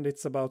in the end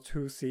it's about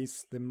who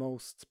sees the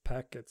most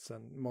packets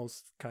and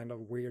most kind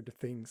of weird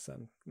things,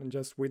 and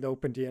just with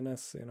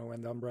OpenDNS,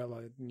 and the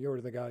umbrella, you're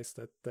the guys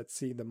that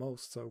see the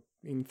most. So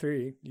in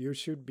theory, you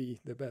should be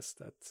the best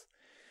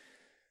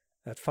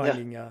at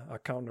finding a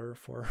counter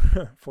for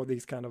for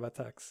these kind of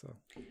attacks. So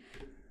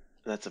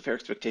that's a fair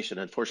expectation.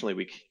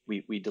 Unfortunately,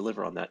 we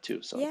deliver on that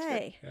too. So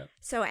yay! Yeah.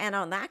 So and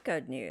on that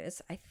good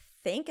news, I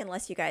think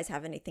unless you guys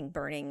have anything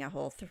burning a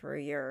hole through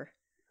your,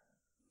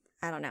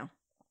 I don't know,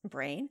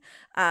 brain,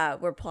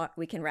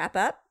 we can wrap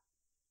up.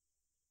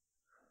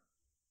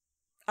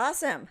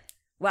 Awesome.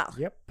 Well,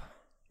 yep,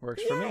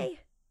 works for me.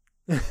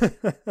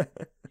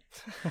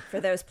 For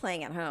those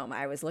playing at home,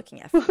 I was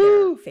looking at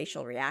their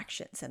facial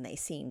reactions, and they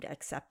seemed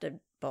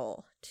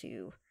acceptable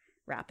to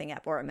wrapping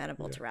up or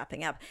amenable to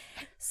wrapping up.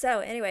 So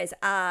anyways,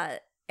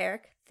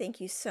 Eric,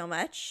 thank you so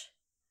much.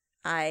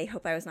 I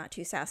hope I was not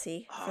too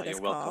sassy for this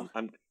You're welcome.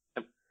 call.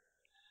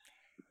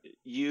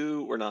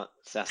 You were not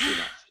sassy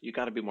enough. You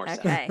got to be more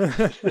sassy.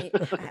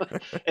 Okay.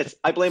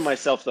 I blame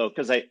myself though,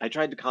 because I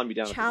tried to calm you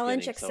down.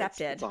 Challenge at the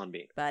accepted. So it's on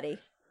me, buddy.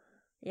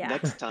 Yeah.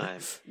 Next time.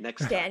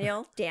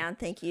 Daniel, Dan,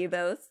 thank you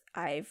both.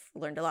 I've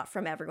learned a lot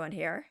from everyone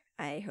here.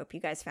 I hope you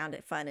guys found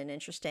it fun and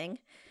interesting.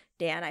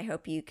 Dan, I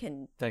hope you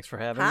can. Thanks for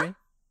having me.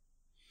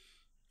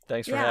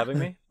 Thanks for having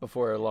me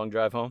before a long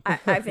drive home.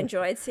 I've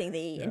enjoyed seeing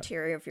the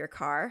interior of your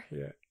car.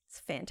 Yeah.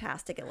 It's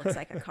fantastic. It looks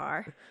like a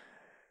car.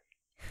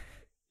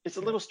 It's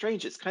a little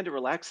strange. It's kind of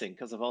relaxing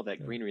because of all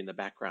that greenery in the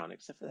background,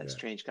 except for that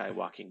strange guy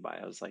walking by.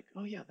 I was like,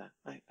 oh yeah,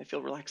 I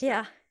feel relaxed.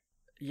 Yeah.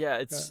 Yeah,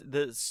 it's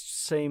the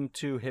same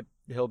two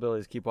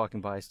hillbillies keep walking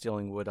by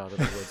stealing wood out of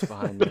the woods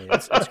behind me.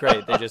 It's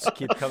great. They just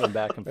keep coming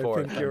back and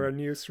forth. I think you're a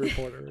news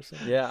reporter or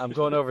something. Yeah, I'm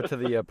going over to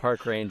the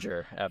park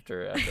ranger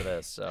after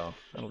this, so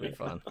it'll be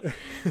fun.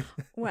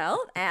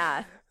 Well,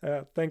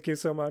 thank you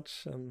so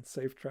much, and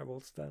safe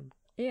travels, Dan.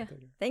 Yeah.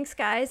 Thanks,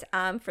 guys.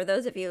 For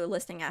those of you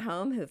listening at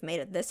home who've made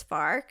it this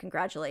far,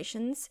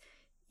 congratulations.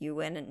 You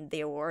win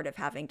the award of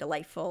having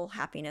delightful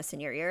happiness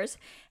in your ears.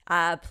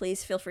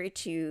 Please feel free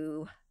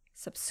to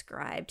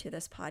subscribe to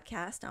this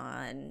podcast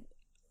on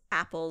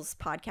Apple's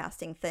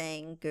podcasting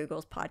thing,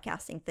 Google's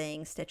podcasting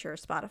thing, Stitcher,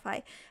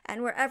 Spotify,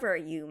 and wherever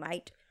you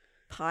might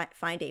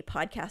find a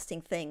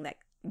podcasting thing that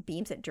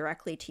beams it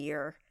directly to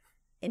your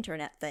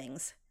internet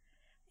things.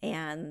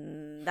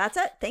 And that's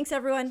it. Thanks,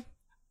 everyone.